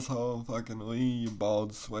hooker's asshole, fucking Lee, you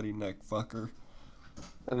bald, sweaty neck fucker.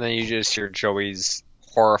 And then you just hear Joey's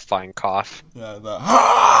horrifying cough. Yeah, the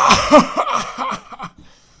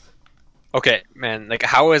Okay, man, like,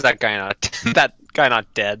 how is that guy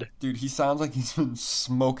not dead? Dude, he sounds like he's been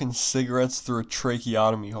smoking cigarettes through a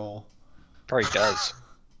tracheotomy hole. Probably does.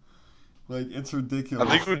 Like, it's I ridiculous.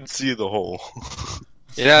 think we'd see the whole.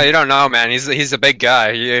 Yeah, you don't know, man. He's a big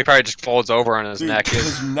guy. He probably just folds over on his Dude, neck.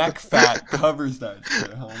 his neck fat covers that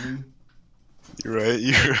shit, homie. You're right.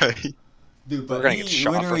 You're right. Dude, We're but gonna he get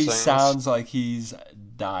shot for literally saying this. sounds like he's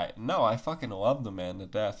died. No, I fucking love the man to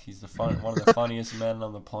death. He's one of the funniest men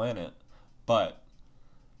on the planet. But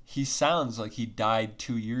he sounds like he died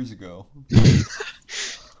 2 years ago.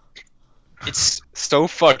 It's so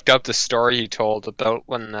fucked up, the story he told about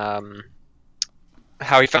when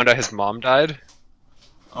how he found out his mom died.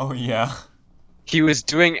 Oh yeah. He was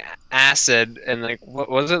doing acid, and like, what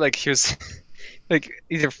was it? Like, he was like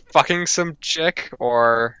either fucking some chick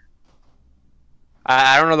or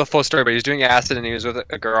I don't know the full story, but he was doing acid and he was with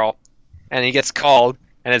a girl, and he gets called,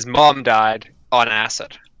 and his mom died on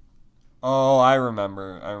acid. Oh, I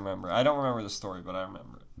remember. I don't remember the story, but I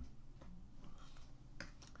remember it.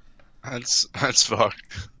 That's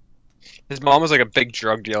fucked. His mom was like a big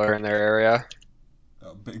drug dealer in their area.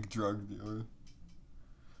 A big drug dealer.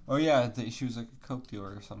 Oh yeah, she was like a coke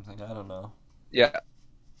dealer or something. I don't know. Yeah.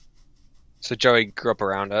 So Joey grew up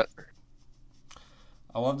around it.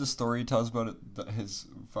 I love the story he tells about it, his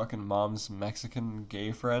fucking mom's Mexican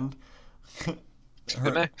gay friend.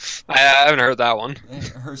 I haven't heard that one.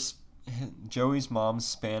 Joey's mom's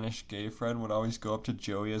Spanish gay friend would always go up to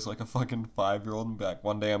Joey as like a fucking 5-year-old and be like,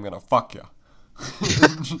 "One day I'm gonna fuck you."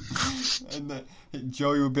 And then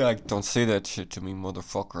Joey would be like, "Don't say that shit to me,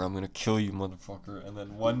 motherfucker. I'm gonna kill you, motherfucker." And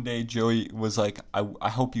then one day Joey was like, I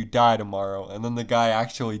hope you die tomorrow. And then the guy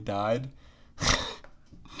actually died.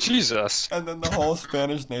 Jesus. And then the whole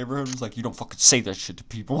Spanish neighborhood was like, "You don't fucking say that shit to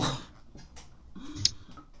people."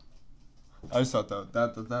 I just thought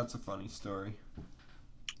that's a funny story.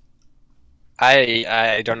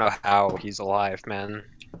 I don't know how he's alive, man.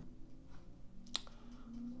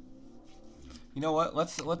 You know what?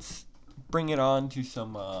 Let's bring it on to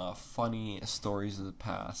some funny stories of the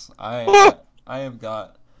past. I have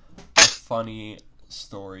got a funny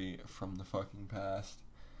story from the fucking past.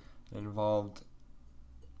 It involved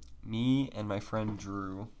me and my friend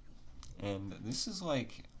Drew, and this is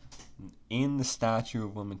like in the statute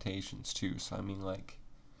of limitations too. So I mean, like,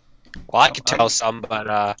 well, I could tell some, but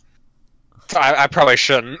I probably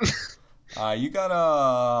shouldn't. You got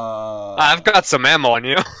I've got some ammo on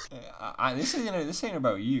you. This ain't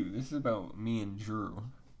about you. This is about me and Drew.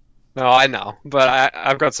 No, I know, but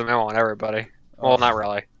I've got some ammo on everybody. Well, not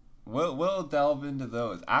really. We'll delve into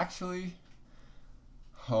those. Actually,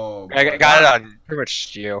 I got it on pretty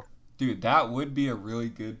much you. Dude, that would be a really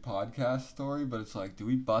good podcast story, but it's like, do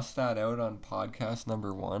we bust that out on podcast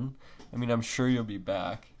number 1? I mean, I'm sure you'll be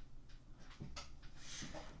back.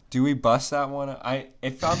 Do we bust that one?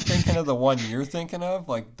 If I'm thinking of the one you're thinking of,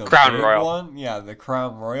 like the Crown big Royal one, yeah, the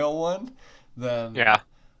Crown Royal one, then yeah,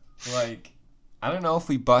 like, I don't know if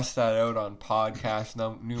we bust that out on podcast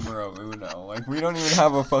numero uno. Like, we don't even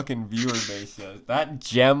have a fucking viewer base yet. That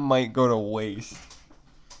gem might go to waste.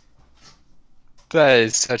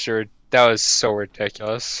 that was so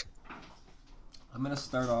ridiculous. I'm gonna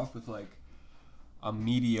start off with like a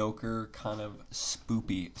mediocre kind of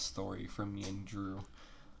spoopy story from me and Drew.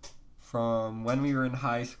 From when we were in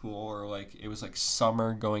high school, or like it was like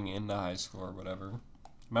summer going into high school or whatever.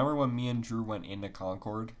 Remember when me and Drew went into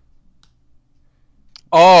Concord?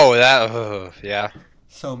 Oh, that yeah.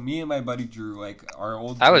 So me and my buddy Drew, like our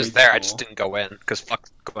old. I was there. School, I just didn't go in because fuck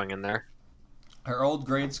going in there. Our old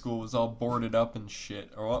grade school was all boarded up and shit.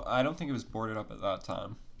 Or well, I don't think it was boarded up at that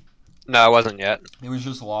time. No, it wasn't yet. It was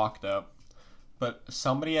just locked up. But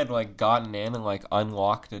somebody had like gotten in and like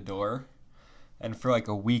unlocked a door, and for like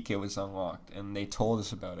a week it was unlocked, and they told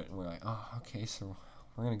us about it, and we're like, oh, okay, so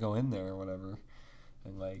we're gonna go in there or whatever,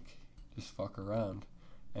 and like just fuck around,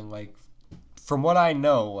 and like from what I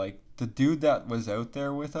know, like the dude that was out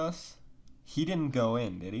there with us, he didn't go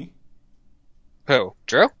in, did he? Who?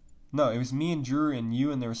 Drew? No, it was me and Drew and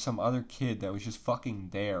you, and there was some other kid that was just fucking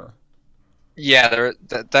there. Yeah,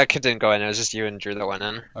 that kid didn't go in. It was just you and Drew that went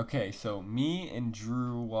in. Okay, so me and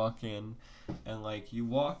Drew walk in, and like you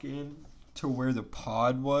walk in to where the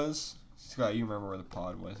pod was. Scott, you remember where the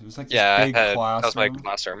pod was? It was like this big classroom. That was my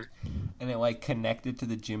classroom. And it like connected to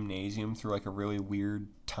the gymnasium through like a really weird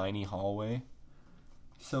tiny hallway.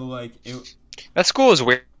 So like that school was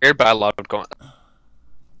weird, but I loved going.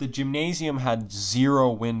 The gymnasium had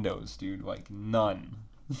 0 windows, dude. Like none.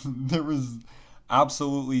 There was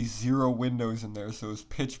absolutely 0 windows in there, so it was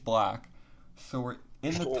pitch black. So we're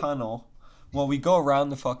in the tunnel. Well, we go around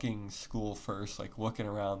the fucking school first, like looking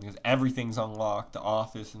around because everything's unlocked, the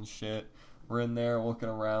office and shit. We're in there looking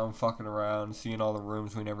around, fucking around, seeing all the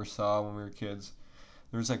rooms we never saw when we were kids.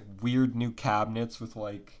 There's like weird new cabinets with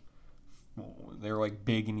like, they were like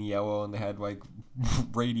big and yellow, and they had like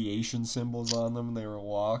radiation symbols on them, and they were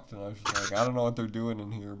locked. And I was just like, I don't know what they're doing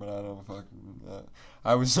in here, but I don't fucking.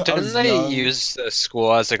 Didn't they use the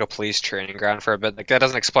school as like a police training ground for a bit? Like that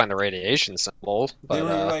doesn't explain the radiation symbol. But, they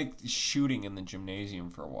were like shooting in the gymnasium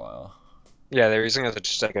for a while. Yeah, they were using it as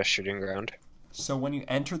just like a shooting ground. So when you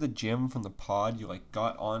enter the gym from the pod, you like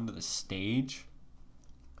got onto the stage,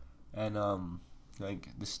 and like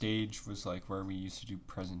the stage was like where we used to do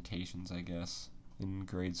presentations, I guess, in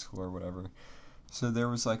grade school or whatever. So there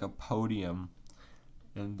was like a podium,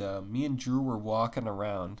 and me and Drew were walking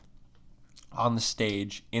around on the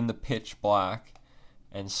stage in the pitch black,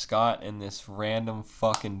 and Scott and this random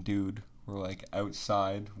fucking dude were like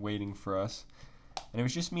outside waiting for us, and it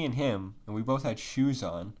was just me and him, and we both had shoes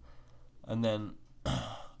on. And then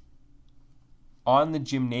on the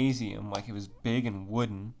gymnasium, like it was big and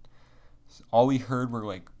wooden, all we heard were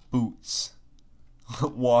like boots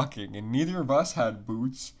walking, and neither of us had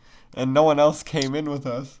boots, and no one else came in with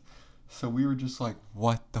us. So we were just like,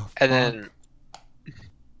 what the fuck? And then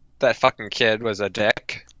that fucking kid was a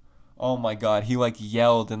dick. Oh my god, he like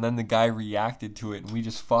yelled and then the guy reacted to it and we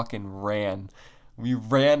just fucking ran. We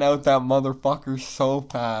ran out that motherfucker so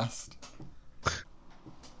fast.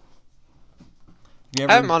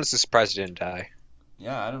 I'm honestly surprised he didn't die.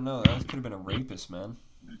 Yeah, I don't know. That could have been a rapist, man.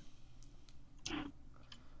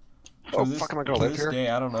 Oh, fuck, am I gonna live here? To this day,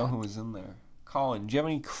 I don't know who was in there. Colin, do you have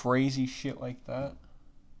any crazy shit like that?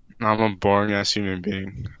 I'm a boring ass human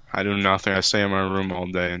being. I do nothing. I stay in my room all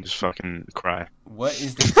day and just fucking cry. What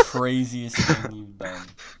is the craziest thing you've done?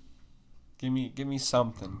 Give me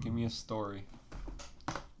something. Give me a story.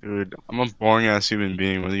 Dude, I'm a boring ass human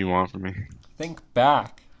being. What do you want from me? Think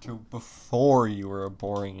back to before you were a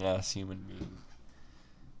boring ass human being.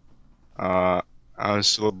 I was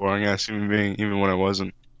still a boring ass human being, even when I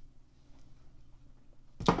wasn't.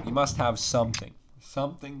 You must have something.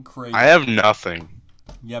 Something crazy. I have nothing.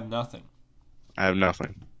 You have nothing. I have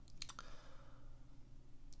nothing.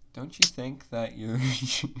 Don't you think that you're...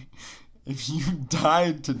 if you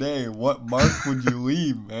died today, what mark would you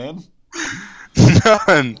leave, man?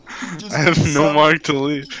 None. I have no mark to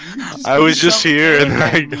leave. I was just here and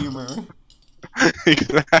I...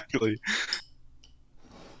 Exactly.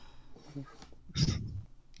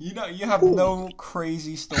 You know, you have no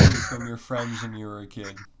crazy stories from your friends when you were a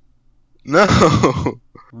kid. No.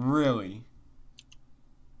 Really?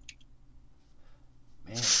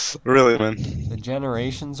 Man. Really, man. The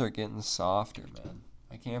generations are getting softer, man.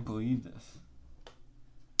 I can't believe this.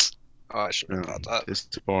 Oh, I should have thought that. It's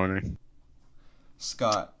disappointing.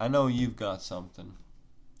 Scott, I know you've got something.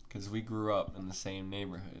 Because we grew up in the same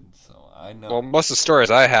neighborhood, so I know. Well, most of the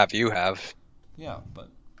stories I have, you have. Yeah, but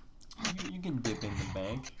you can dip in the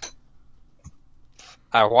bank.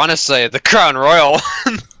 I want to say the Crown Royal.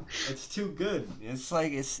 It's too good. It's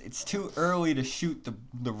like it's too early to shoot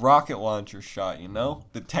the rocket launcher shot, you know?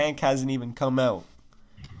 The tank hasn't even come out.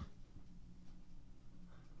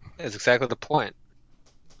 That's exactly the point.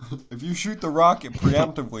 If you shoot the rocket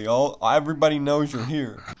preemptively, everybody knows you're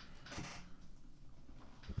here.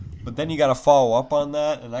 But then you gotta follow up on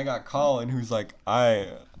that, and I got Colin who's like,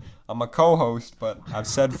 I'm a co-host, but I've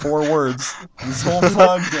said 4 words this whole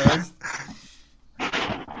podcast.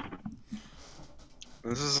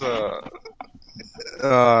 This is you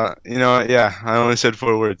know what? Yeah, I only said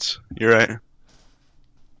 4 words. You're right.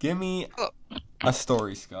 Give me a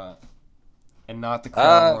story, Scott, and not the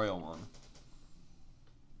Crown Royal one.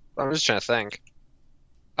 I'm just trying to think.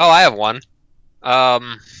 Oh, I have one.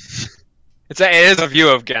 It is a view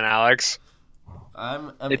of again, Alex.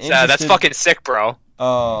 I'm it's that's fucking sick, bro.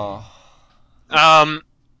 Oh.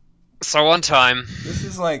 So one time. This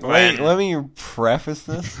is like let me preface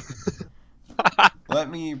this. Let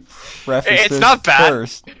me preface this not bad.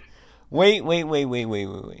 first. Wait.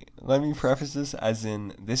 Let me preface this as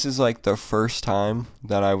in this is like the first time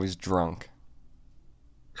that I was drunk.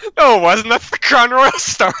 No, it wasn't. That's the Crown Royal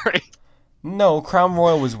story. No, Crown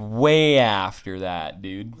Royal was way after that,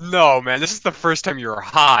 dude. No, man, this is the first time you were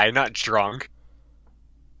high, not drunk.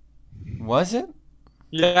 Was it?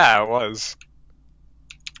 Yeah, it was.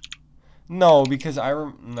 No, because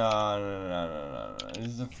no. This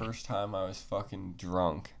is the first time I was fucking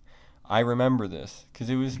drunk. I remember this because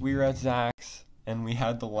we were at Zach's and we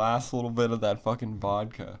had the last little bit of that fucking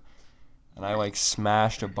vodka, and I like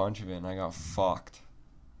smashed a bunch of it and I got fucked.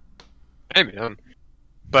 Hey man,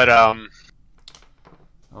 but oh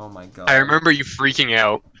my god. I remember you freaking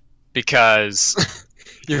out because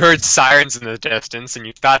you heard sirens in the distance and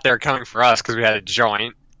you thought they were coming for us because we had a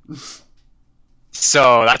joint.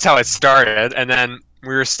 So that's how it started, and then we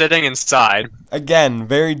were sitting inside. Again,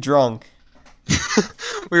 very drunk.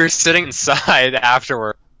 We were sitting inside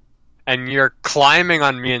afterward, and you're climbing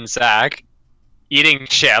on me and Zach, eating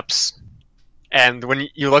chips, and when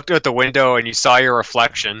you looked out the window and you saw your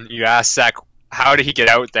reflection, you asked Zach, how did he get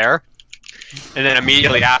out there? And then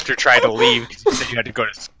immediately after tried to leave because you said you had to go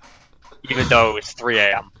to sleep, even though it was 3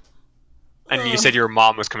 a.m. And you said your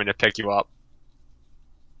mom was coming to pick you up.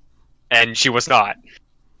 And she was not.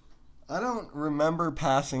 I don't remember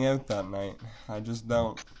passing out that night. I just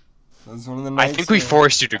don't. It was one of the nights I think we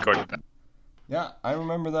forced you to go to bed. Yeah, I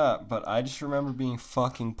remember that, but I just remember being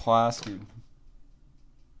fucking plastered.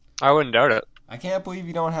 I wouldn't doubt it. I can't believe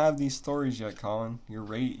you don't have these stories yet, Colin. You're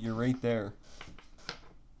right there.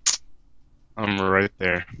 I'm right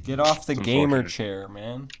there. Get off the gamer chair,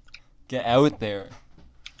 man. Get out there.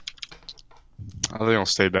 I think I'll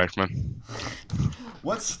stay back, man.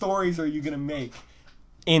 What stories are you gonna make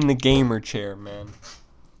in the gamer chair, man?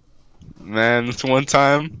 Man, this one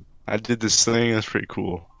time I did this thing. That's pretty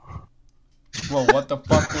cool. Well, what the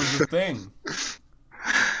fuck was the thing?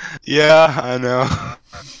 Yeah, I know.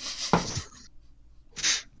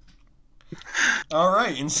 All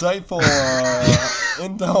right, insightful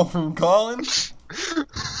intel from Colin.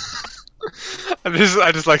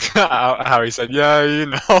 I just like how he said, yeah, you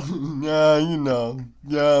know. Yeah, you know.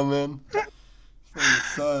 Yeah, man.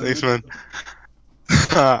 Thanks, man.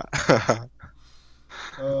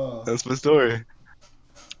 Oh. That's my story.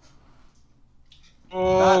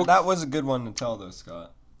 That was a good one to tell, though,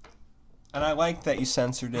 Scott. And I like that you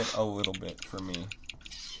censored it a little bit for me.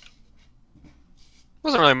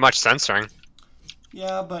 Wasn't really much censoring.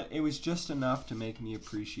 Yeah, but it was just enough to make me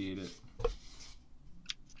appreciate it.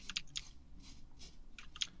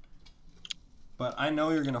 But I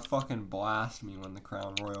know you're gonna fucking blast me when the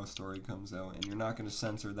Crown Royal story comes out, and you're not gonna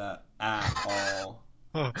censor that at all.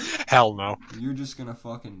 Oh, hell no. You're just gonna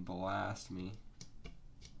fucking blast me.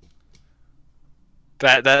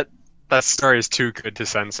 That story is too good to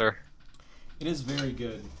censor. It is very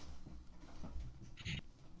good.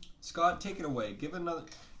 Scott, take it away. Give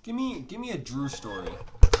me a Drew story.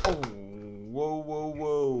 Oh,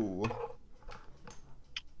 whoa.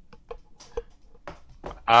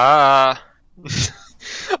 All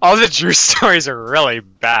the Drew stories are really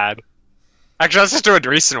bad. Actually, let's just do a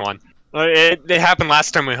recent one. It happened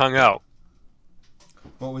last time we hung out.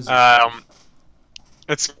 What was it?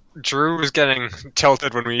 It's Drew was getting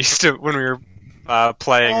tilted when we were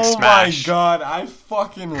playing Oh Smash. my god, I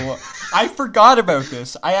forgot about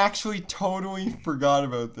this. I actually totally forgot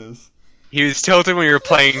about this. He was tilted when we were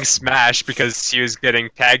playing Smash because he was getting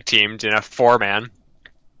tag teamed in a 4-man.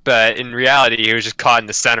 But in reality, he was just caught in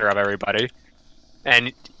the center of everybody.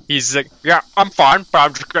 And he's like, yeah, I'm fine, but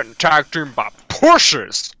I'm just getting tag teamed by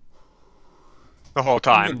Porsches the whole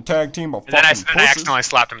time. Getting tag team of And then I fucking accidentally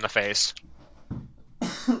slapped him in the face.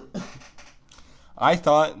 I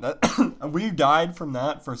thought that we died from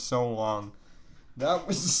that for so long. That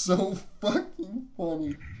was so fucking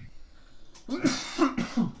funny.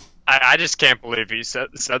 I just can't believe he said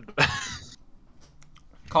that.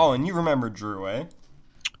 Colin, you remember Drew, eh?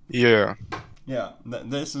 Yeah. Yeah,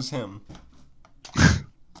 this is him.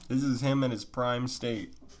 This is him in his prime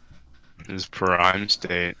state. His prime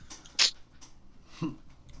state.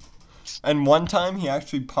 And one time he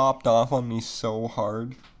actually popped off on me so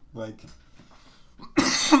hard. Like,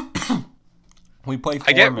 we play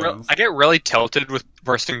I four-mans. get really tilted with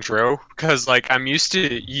versing Drew because like I'm used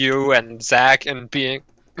to you and Zach and being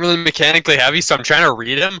really mechanically heavy, so I'm trying to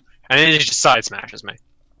read him, and then he just side smashes me.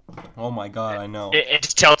 Oh my god, I know. It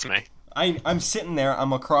just tilts me, I'm sitting there,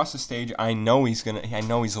 I'm across the stage, I know he's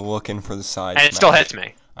looking for the side and smash. it still hits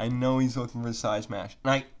me. I know he's looking for the side smash.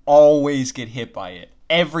 And I always get hit by it.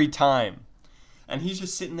 Every time. And he's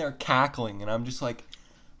just sitting there cackling, and I'm just like,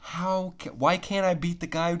 why can't I beat the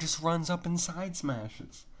guy who just runs up and side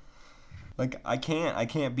smashes? Like, I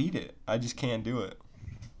can't beat it. I just can't do it.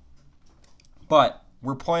 But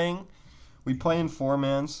we play in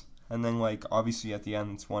 4-mans, and then like obviously at the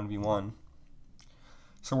end it's 1v1.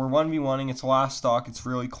 So we're 1v1ing, it's last stock, it's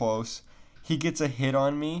really close. He gets a hit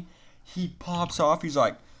on me, he pops off, he's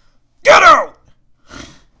like, "Get out!"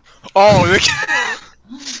 Oh,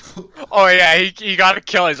 oh yeah, he got a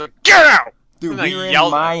kill. He's like, "Get out!" Dude, and we were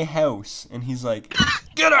in my house, and he's like,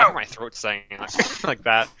 "Get out!" My throat's saying like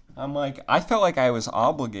that. I'm like, I felt like I was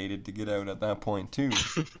obligated to get out at that point too.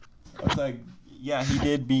 I was like, yeah, he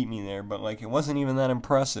did beat me there, but like it wasn't even that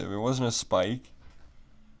impressive. It wasn't a spike.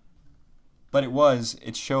 But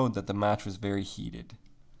it showed that the match was very heated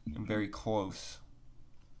and very close.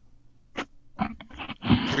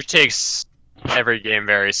 He takes every game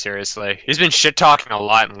very seriously. He's been shit talking a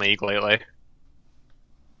lot in League lately.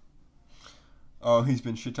 Oh, he's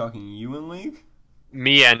been shit talking you in League?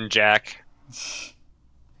 Me and Jack.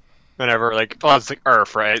 Whenever it's like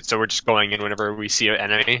Earth, right? So we're just going in whenever we see an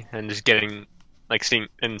enemy and just getting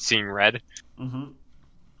seeing red. Mhm.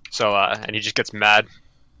 So and he just gets mad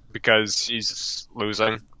because he's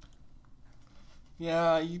losing.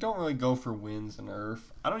 Yeah, you don't really go for wins in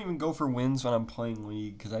Earth. I don't even go for wins when I'm playing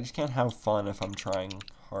League because I just can't have fun if I'm trying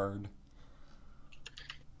hard.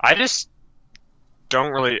 I just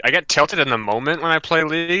don't really. I get tilted in the moment when I play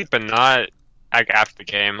League, but not like after the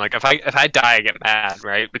game. Like if I die, I get mad,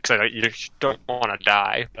 right? Because you just don't want to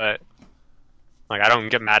die, but like I don't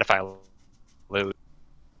get mad if I lose.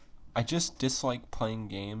 I just dislike playing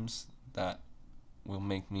games that will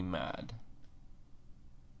make me mad.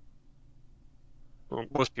 Well,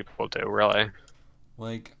 most people do, really.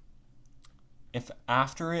 Like, if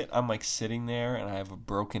after it I'm like sitting there and I have a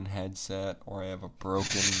broken headset, or I have a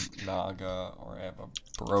broken Naga, or I have a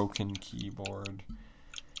broken keyboard,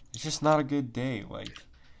 it's just not a good day. Like,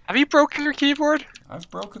 Have you broken your keyboard? I've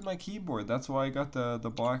broken my keyboard. That's why I got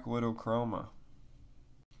the Black Widow Chroma.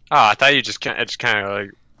 Oh, I thought it just kind of like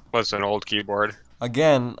was an old keyboard.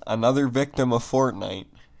 Again, another victim of Fortnite.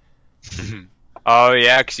 Oh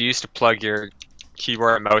yeah, because you used to plug your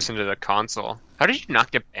keyboard and mouse into the console. How did you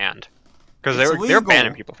not get banned? Because they were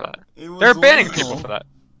banning people for that. They're banning people for that.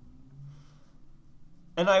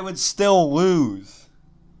 And I would still lose.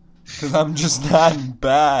 Because I'm just that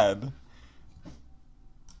bad.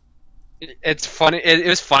 It's funny. It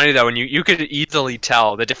was funny though when you could easily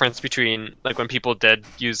tell the difference between like when people did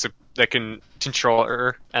use the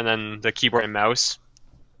controller and then the keyboard and mouse.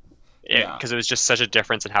 Yeah. Because it was just such a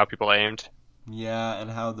difference in how people aimed. Yeah,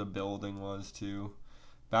 and how the building was too.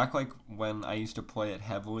 Back like when I used to play it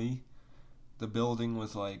heavily, the building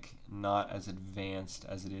was like not as advanced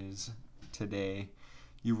as it is today.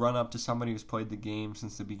 You run up to somebody who's played the game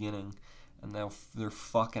since the beginning, and they're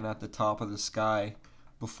fucking at the top of the sky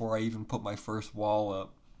before I even put my first wall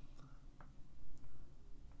up.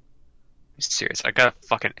 Serious, I got a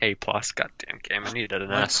fucking A+, goddamn game. I needed an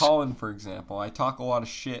Like S. Colin, for example, I talk a lot of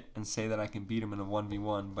shit and say that I can beat him in a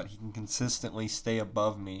 1v1, but he can consistently stay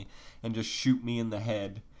above me and just shoot me in the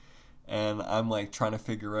head. And I'm like trying to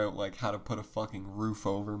figure out like how to put a fucking roof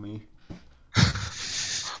over me.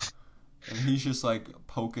 And he's just like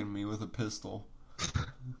poking me with a pistol.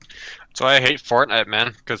 That's why I hate Fortnite,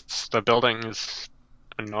 man, because the building is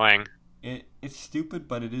annoying. It's stupid,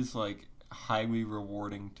 but it is like highly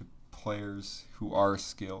rewarding to players who are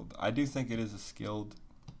skilled. I do think it is a skilled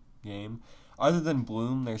game. Other than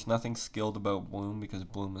Bloom, there's nothing skilled about Bloom because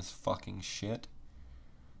Bloom is fucking shit.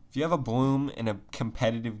 If you have a Bloom in a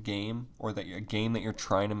competitive game, or that a game that you're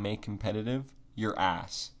trying to make competitive, you're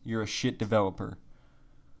ass. You're a shit developer.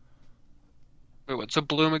 Wait, what's a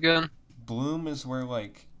Bloom again? Bloom is where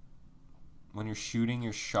like when you're shooting,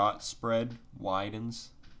 your shot spread widens.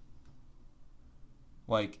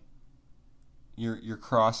 Like your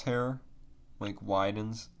crosshair like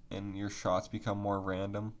widens and your shots become more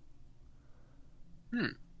random.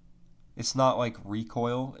 It's not like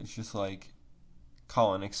recoil, it's just like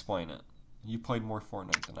Colin, explain it. You played more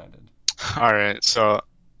Fortnite than I did. Alright, so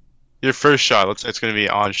your first shot, let's say it's gonna be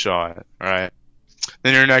on shot, alright?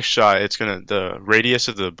 Then your next shot, the radius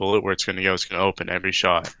of the bullet where it's gonna go is gonna open every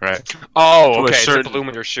shot, right? Oh, okay, certain... it's a Bloom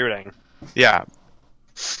when you're shooting. Yeah.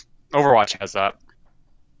 Overwatch has that.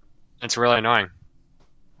 It's really annoying.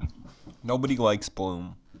 Nobody likes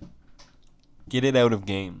Bloom. Get it out of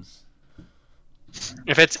games.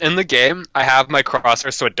 If it's in the game, I have my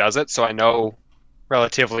crosshair so it does it, so I know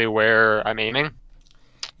relatively where I'm aiming.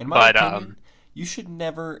 In my opinion, you should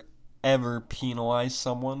never, ever penalize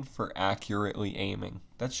someone for accurately aiming.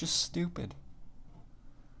 That's just stupid.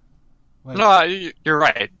 Like, no, you're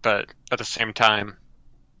right, but at the same time,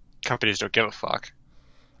 companies don't give a fuck.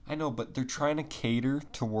 I know, but they're trying to cater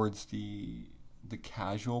towards the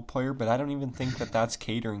casual player, but I don't even think that that's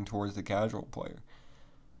catering towards the casual player.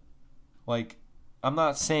 Like, I'm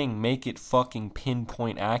not saying make it fucking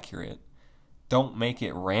pinpoint accurate. Don't make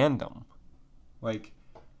it random. Like,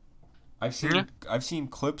 I've seen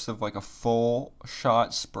clips of like a full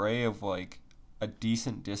shot spray of like a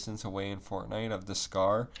decent distance away in Fortnite of the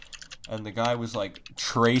Scar, and the guy was like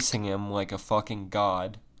tracing him like a fucking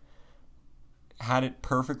god. Had it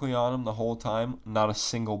perfectly on him the whole time, not a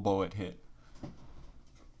single bullet hit.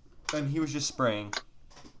 And he was just spraying.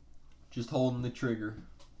 Just holding the trigger.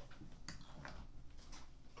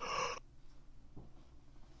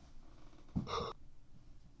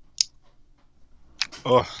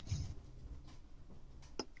 Oh.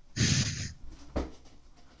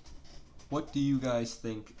 What do you guys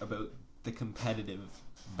think about the competitive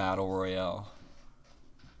Battle Royale?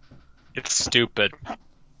 It's stupid.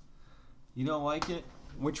 You don't like it?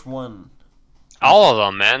 Which one? All of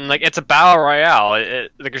them, man. Like, it's a Battle Royale.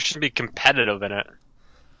 Like, there should be competitive in it.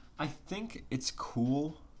 I think it's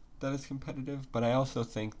cool that it's competitive, but I also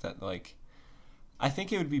think that, like, I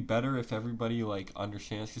think it would be better if everybody, like,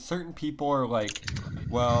 understands. Because certain people are like,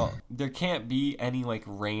 well, there can't be any, like,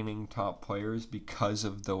 reigning top players because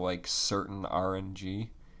of the, like, certain RNG.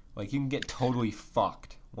 Like, you can get totally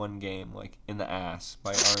fucked one game, like, in the ass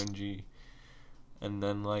by RNG. And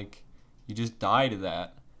then, like, you just die to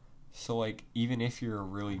that. So, like, even if you're a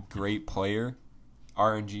really great player,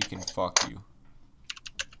 RNG can fuck you.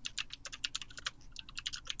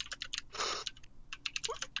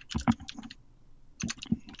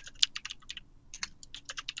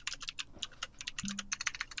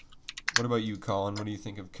 What about you, Colin? What do you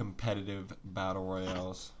think of competitive battle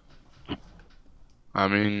royales? I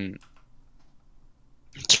mean,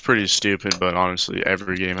 it's pretty stupid, but honestly,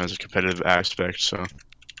 every game has a competitive aspect, so it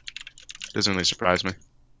doesn't really surprise me.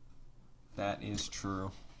 That is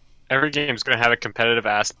true. Every game's gonna have a competitive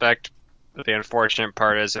aspect, but the unfortunate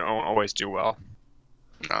part is it won't always do well.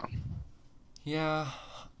 No. Yeah,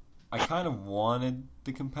 I kind of wanted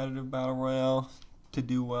the competitive battle royale to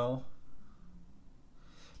do well.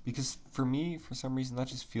 Because for me, for some reason, that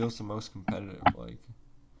just feels the most competitive. Like,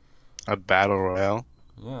 A battle royale.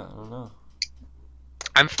 yeah, I don't know.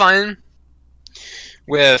 I'm fine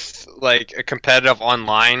with like a competitive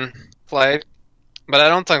online play, but I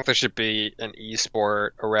don't think there should be an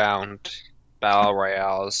esport around battle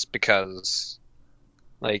royales because,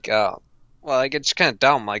 like it's kind of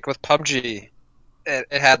dumb. Like with PUBG,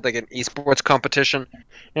 it had like an esports competition,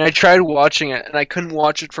 and I tried watching it, and I couldn't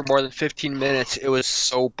watch it for more than 15 minutes. It was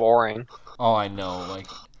so boring. Oh, I know. Like,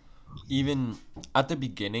 even at the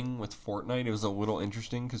beginning with Fortnite, it was a little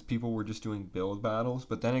interesting because people were just doing build battles,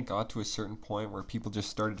 but then it got to a certain point where people just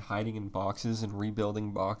started hiding in boxes and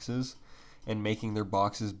rebuilding boxes and making their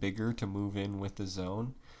boxes bigger to move in with the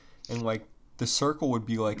zone. And, like, the circle would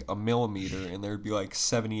be like a millimeter, and there'd be like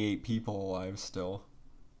 78 people alive still.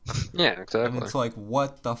 Yeah, And exactly. it's like,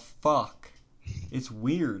 what the fuck? It's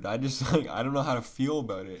weird. I just, like, I don't know how to feel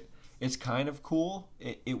about it. It's kind of cool.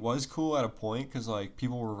 It was cool at a point because, like,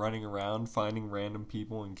 people were running around finding random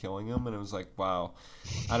people and killing them, and it was like, wow.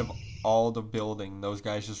 Out of all the building, those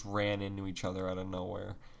guys just ran into each other out of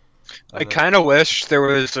nowhere. I kind of wish there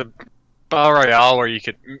was a battle royale where you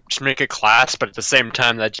could just make a class, but at the same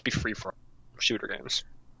time that'd just be free for shooter games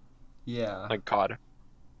Yeah. like COD.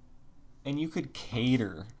 And you could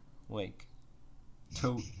cater, like,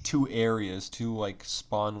 to two areas, two, like,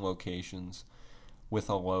 spawn locations with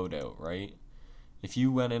a loadout, right? If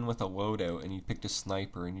you went in with a loadout and you picked a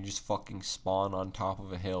sniper and you just fucking spawn on top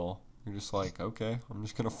of a hill, you're just like, okay, I'm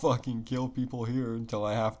just gonna fucking kill people here until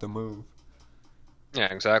I have to move.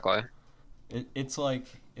 Yeah, exactly. It's like,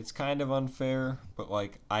 it's kind of unfair, but,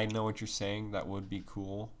 like, I know what you're saying, that would be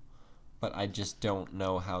cool, but I just don't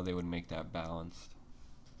know how they would make that balanced.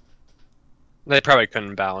 They probably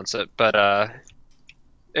couldn't balance it, but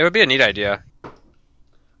it would be a neat idea.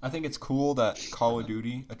 I think it's cool that Call of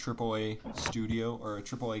Duty, a AAA studio or a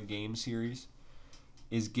AAA game series,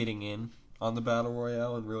 is getting in on the Battle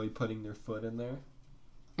Royale and really putting their foot in there.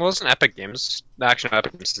 Well, it's an Epic Games. Actually, no,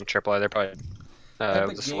 Epic Games isn't AAA. They're probably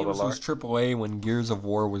Epic just a little Games bit lower. was AAA when Gears of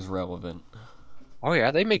War was relevant. Oh yeah,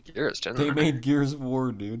 they make Gears, didn't they? They made Gears of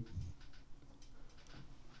War, dude.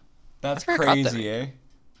 That's I forgot crazy, eh?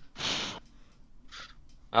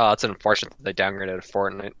 Oh, that's unfortunate that they downgraded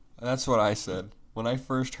Fortnite. That's what I said. When I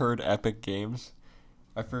first heard Epic Games,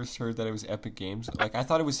 I first heard that it was Epic Games. Like, I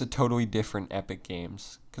thought it was a totally different Epic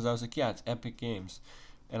Games. Because I was like, yeah, it's Epic Games.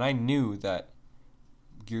 And I knew that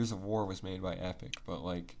Gears of War was made by Epic. But,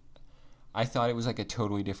 like, I thought it was, like, a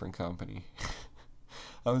totally different company.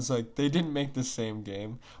 I was like, they didn't make the same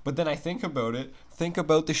game. But then I think about it. Think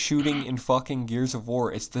about the shooting in fucking Gears of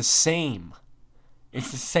War. It's the same.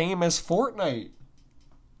 It's the same as Fortnite.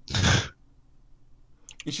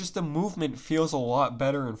 It's just the movement feels a lot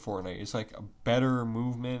better in Fortnite. It's like a better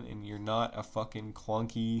movement and you're not a fucking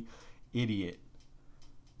clunky idiot.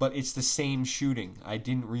 But it's the same shooting. I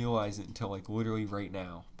didn't realize it until like literally right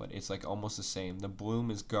now. But it's like almost the same. The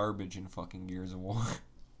bloom is garbage in fucking Gears of War.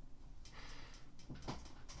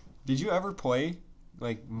 Did you ever play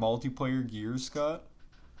like multiplayer Gears, Scott?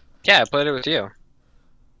 Yeah, I played it with you.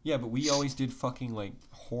 Yeah, but we always did fucking like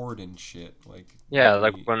Horde and shit. Like Yeah,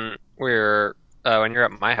 like when we were when you're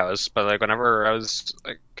at my house, but like whenever I was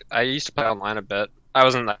like, I used to play online a bit. I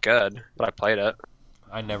wasn't that good, but I played it.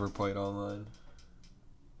 I never played online.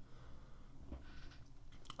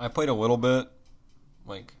 I played a little bit,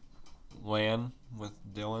 like LAN with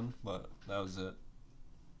Dylan, but that was it.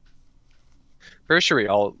 Pretty sure we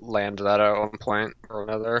all landed that at one point or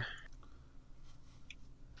another.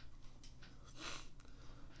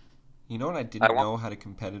 You know what I didn't know had a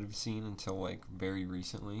competitive scene until like very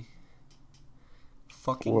recently?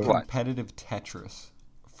 Fucking What? competitive Tetris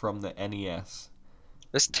from the NES.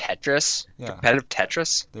 This Tetris? Yeah. Competitive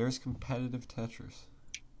Tetris? There's competitive Tetris.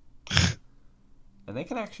 And they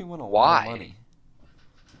can actually win a lot Why? of money.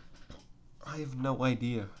 I have no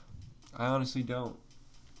idea. I honestly don't.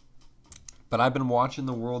 But I've been watching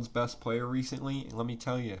the world's best player recently, and let me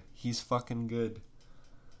tell you, he's fucking good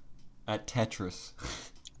at Tetris.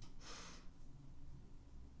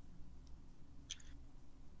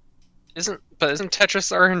 Isn't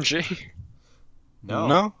Tetris RNG? No.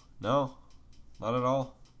 No? No. Not at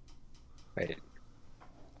all. Wait.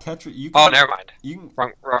 Tetris, you Oh, can... never mind. You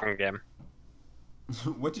Wrong game.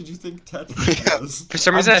 can, what did you think Tetris was? For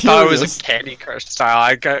some I'm reason, I thought it was curious. like Candy Crush style.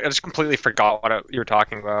 I just completely forgot what you were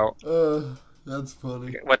talking about. That's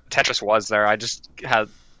funny. What Tetris was there. I just had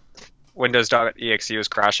Windows.exe was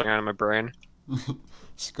crashing on my brain.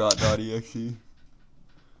 Scott.exe.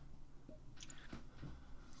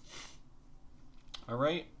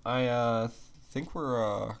 Alright, I think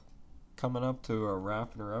we're coming up to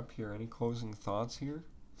wrapping her up here. Any closing thoughts here,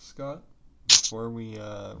 Scott? Before we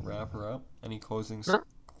wrap her up? Any closing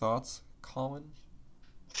thoughts, Colin?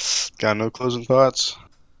 Got no closing thoughts.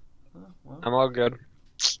 Well, I'm all good.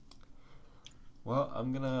 Well,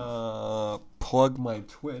 I'm gonna plug my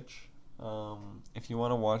Twitch. If you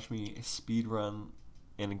want to watch me speedrun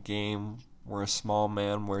in a game where a small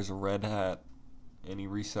man wears a red hat and he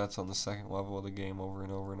resets on the second level of the game over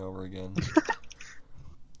and over and over again,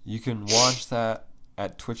 you can watch that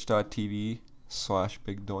at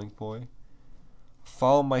twitch.tv/BigDoinkBoy.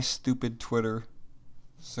 Follow my stupid Twitter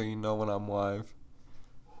so you know when I'm live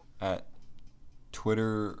at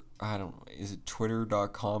Twitter. I don't know, is it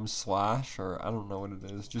twitter.com/ or I don't know what it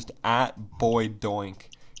is. Just at Boy Doink,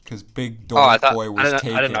 because Big Doink Boy was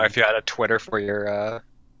taken. I didn't know if you had a Twitter for your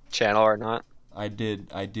channel or not. I do,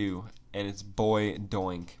 and it's Boy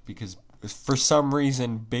Doink, because for some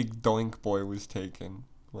reason Big Doink Boy was taken.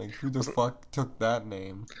 Like, who the fuck took that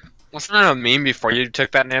name? Wasn't that a meme before you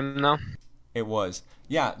took that name, though? It was.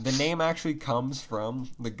 Yeah, the name actually comes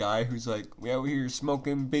from the guy who's like, we out here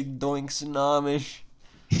smoking Big Doinks and Amish.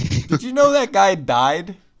 Did you know that guy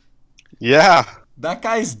died? Yeah. That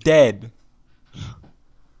guy's dead.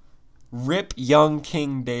 Rip young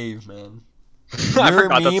King Dave, man. Your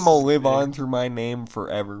meme will live on through my name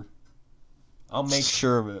forever. I'll make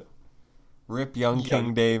sure of it. Rip young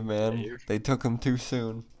King Dave, man. Dave. They took him too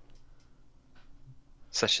soon.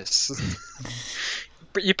 Such a...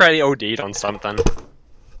 You probably OD'd on something.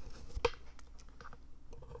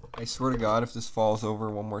 I swear to God, if this falls over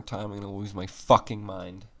one more time, I'm gonna lose my fucking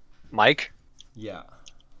mind. Mike? Yeah.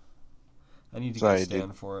 I need to get a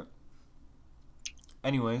stand for it.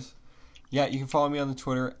 Anyways, yeah, you can follow me on the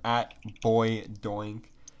Twitter at BoyDoink,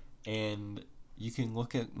 and you can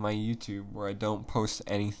look at my YouTube where I don't post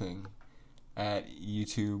anything at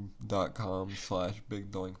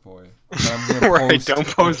youtube.com/BigDoinkBoy. Where I don't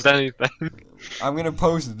post anything. I'm gonna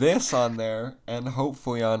post this on there, and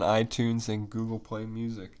hopefully on iTunes and Google Play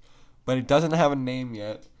Music. But it doesn't have a name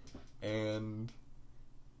yet, and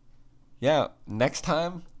yeah, next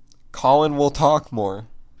time, Colin will talk more.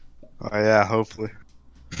 Oh yeah, hopefully.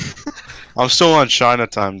 I'm still on China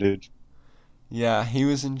time, dude. Yeah, he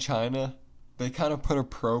was in China. They kind of put a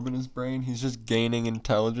probe in his brain. He's just gaining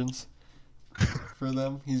intelligence for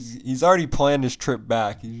them. He's already planned his trip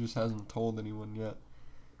back. He just hasn't told anyone yet.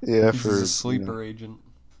 Yeah, he's a sleeper agent.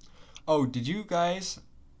 Oh, did you guys...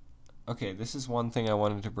 Okay, this is one thing I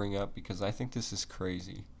wanted to bring up because I think this is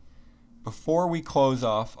crazy. Before we close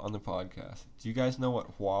off on the podcast, do you guys know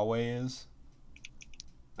what Huawei is?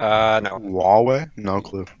 No. Huawei? No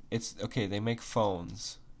clue. It's okay, they make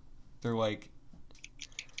phones. They're like,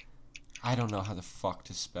 I don't know how the fuck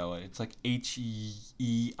to spell it. It's like Heiu.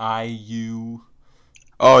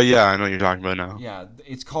 Oh yeah, I know what you're talking about now. Yeah,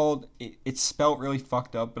 it's called. It's spelled really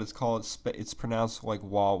fucked up, but it's pronounced like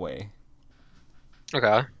Huawei.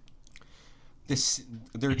 Okay.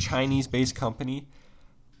 They're a Chinese-based company.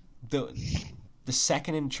 The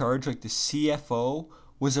second in charge, like the CFO,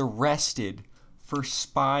 was arrested for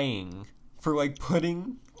spying, for like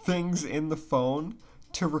putting things in the phone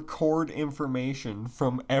to record information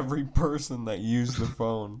from every person that used the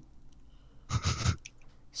phone.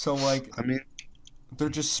 So like, I mean, they're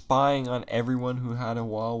just spying on everyone who had a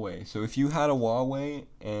Huawei. So if you had a Huawei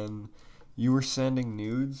and you were sending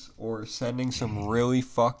nudes or sending some really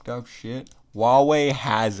fucked up shit, Huawei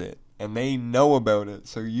has it. And they know about it.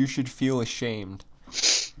 So you should feel ashamed.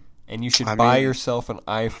 And you should buy yourself an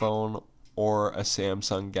iPhone or a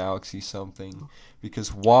Samsung Galaxy something. Because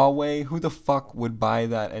Huawei, who the fuck would buy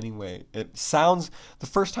that anyway? It sounds... The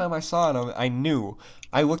first time I saw it, I knew.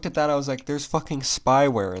 I looked at that, I was like, there's fucking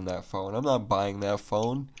spyware in that phone. I'm not buying that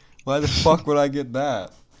phone. Why the fuck would I get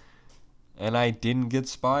that? And I didn't get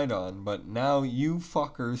spied on. But now you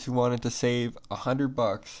fuckers who wanted to save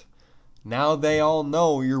 $100, now they all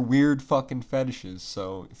know your weird fucking fetishes.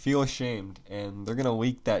 So feel ashamed. And they're gonna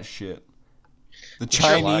leak that shit. The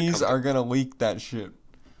Chinese are gonna leak that shit.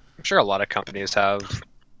 I'm sure a lot of companies have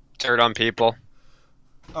dirt on people.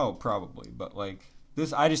 Oh, probably. But like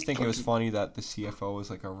this, I just think it was funny that the CFO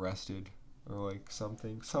was like arrested or like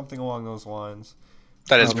something along those lines.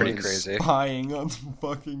 That is pretty crazy. Spying on some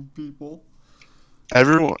fucking people.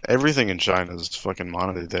 Everything in China is fucking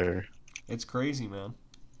monitored there. It's crazy, man.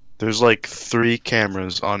 There's like 3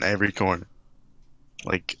 cameras on every corner,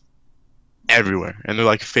 like everywhere, and they're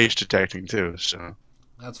like face detecting too. So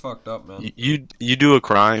that's fucked up, man. You do a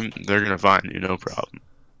crime, they're gonna find you, no problem.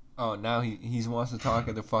 Oh, now he wants to talk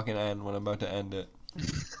at the fucking end when I'm about to end it.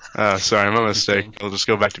 Sorry, my mistake. I'll just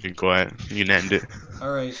go back to being quiet. You can end it.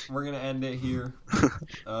 Alright, we're gonna end it here.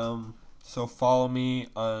 So follow me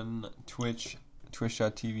on Twitch,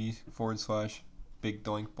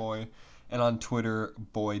 twitch.tv/BigDoinkBoy, and on Twitter,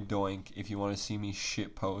 BoyDoink, if you want to see me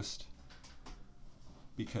shitpost.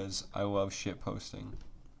 Because I love shitposting.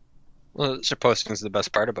 Well, shitposting is the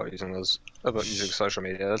best part about using social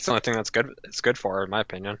media. That's the only thing that's good. It's good for, in my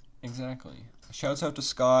opinion. Exactly. Shouts out to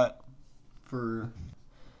Scott for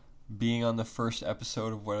being on the first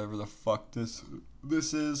episode of whatever the fuck this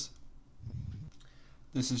is.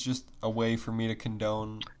 This is just a way for me to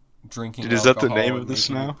condone drinking Dude, is that the alcohol name of and this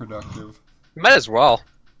making it now? productive. Might as well.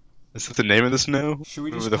 Is that the name of this now? Should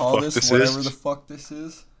we just Whatever the call fuck this this whatever is? the fuck this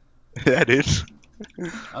is? Yeah, dude.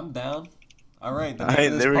 I'm down. Alright, the Alright,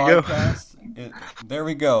 name of this there we go. podcast. There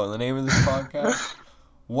we go. The name of this podcast.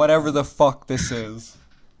 Whatever the fuck this is.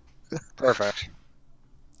 Perfect.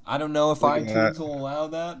 I don't know if Look at iTunes that. will allow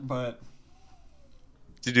that, but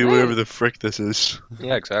To do whatever the frick this is.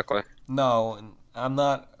 Yeah, exactly. no, I'm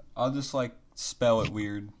not. I'll just like spell it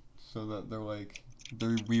weird so that their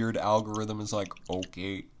weird algorithm is like,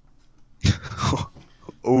 okay.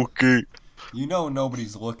 Okay. You know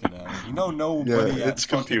nobody's looking at it. You know nobody Yeah, at it's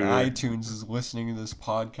fucking computer. iTunes is listening to this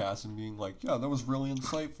podcast and being like, yeah, that was really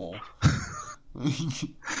insightful. There's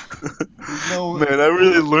no, Man, I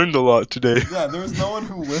really learned a lot today. yeah, there's no one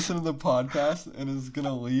who listened to the podcast and is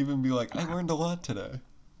gonna leave and be like, I learned a lot today.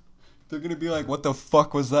 They're gonna be like, what the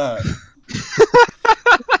fuck was that?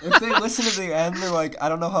 If they listen to the end, they're like, I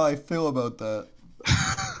don't know how I feel about that.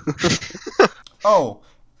 Oh,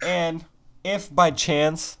 and if by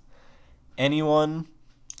chance anyone,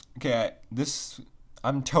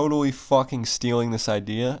 I'm totally fucking stealing this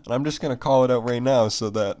idea, and I'm just gonna call it out right now so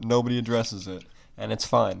that nobody addresses it, and it's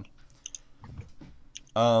fine.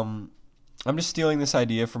 I'm just stealing this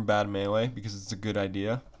idea from Bad Melee because it's a good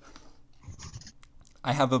idea.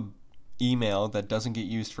 I have a email that doesn't get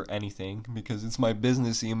used for anything because it's my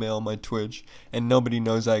business email on my Twitch, and nobody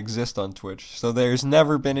knows I exist on Twitch, so there's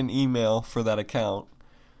never been an email for that account.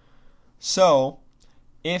 So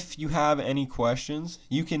if you have any questions,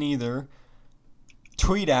 you can either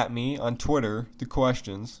tweet at me on Twitter the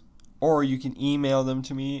questions, or you can email them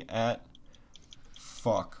to me at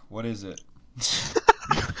what is it? I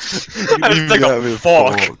was thinking,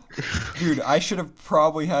 fuck. Dude, I should have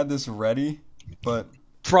probably had this ready, but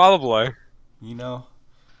Probably. you know,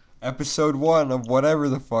 episode 1 of whatever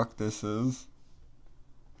the fuck this is.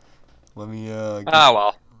 Let me Ah,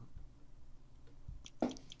 well.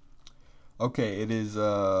 Okay, it is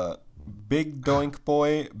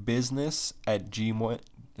bigdoinkboybusiness@gmail.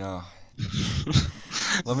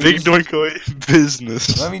 Big Doinko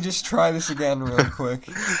business. Let me just try this again real quick.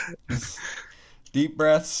 Just deep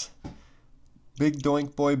breaths.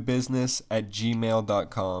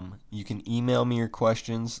 bigdoinkboybusiness@gmail.com. You can email me your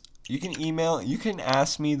questions. You can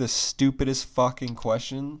ask me the stupidest fucking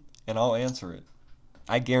question and I'll answer it.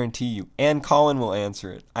 I guarantee you. And Colin will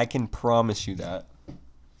answer it. I can promise you that.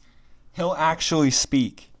 He'll actually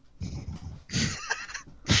speak.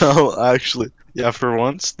 Oh, actually, yeah, for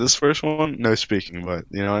once, this first one, no speaking, but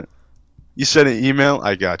you know what? You sent an email,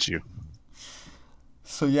 I got you.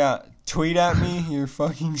 So yeah, tweet at me your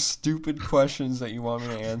fucking stupid questions that you want me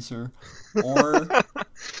to answer, or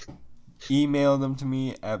email them to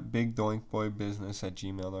me at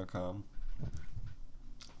bigdoinkboybusiness@gmail.com.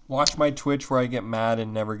 Watch my Twitch where I get mad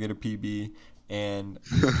and never get a PB, and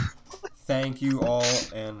thank you all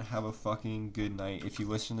and have a fucking good night. If you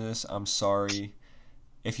listen to this, I'm sorry.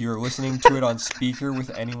 If you're listening to it on speaker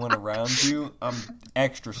with anyone around you, I'm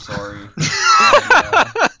extra sorry. And,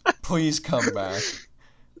 please come back.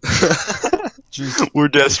 Just, We're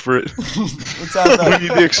desperate. it's out We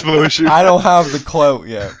need the exposure. I don't have the clout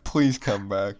yet. Please come back.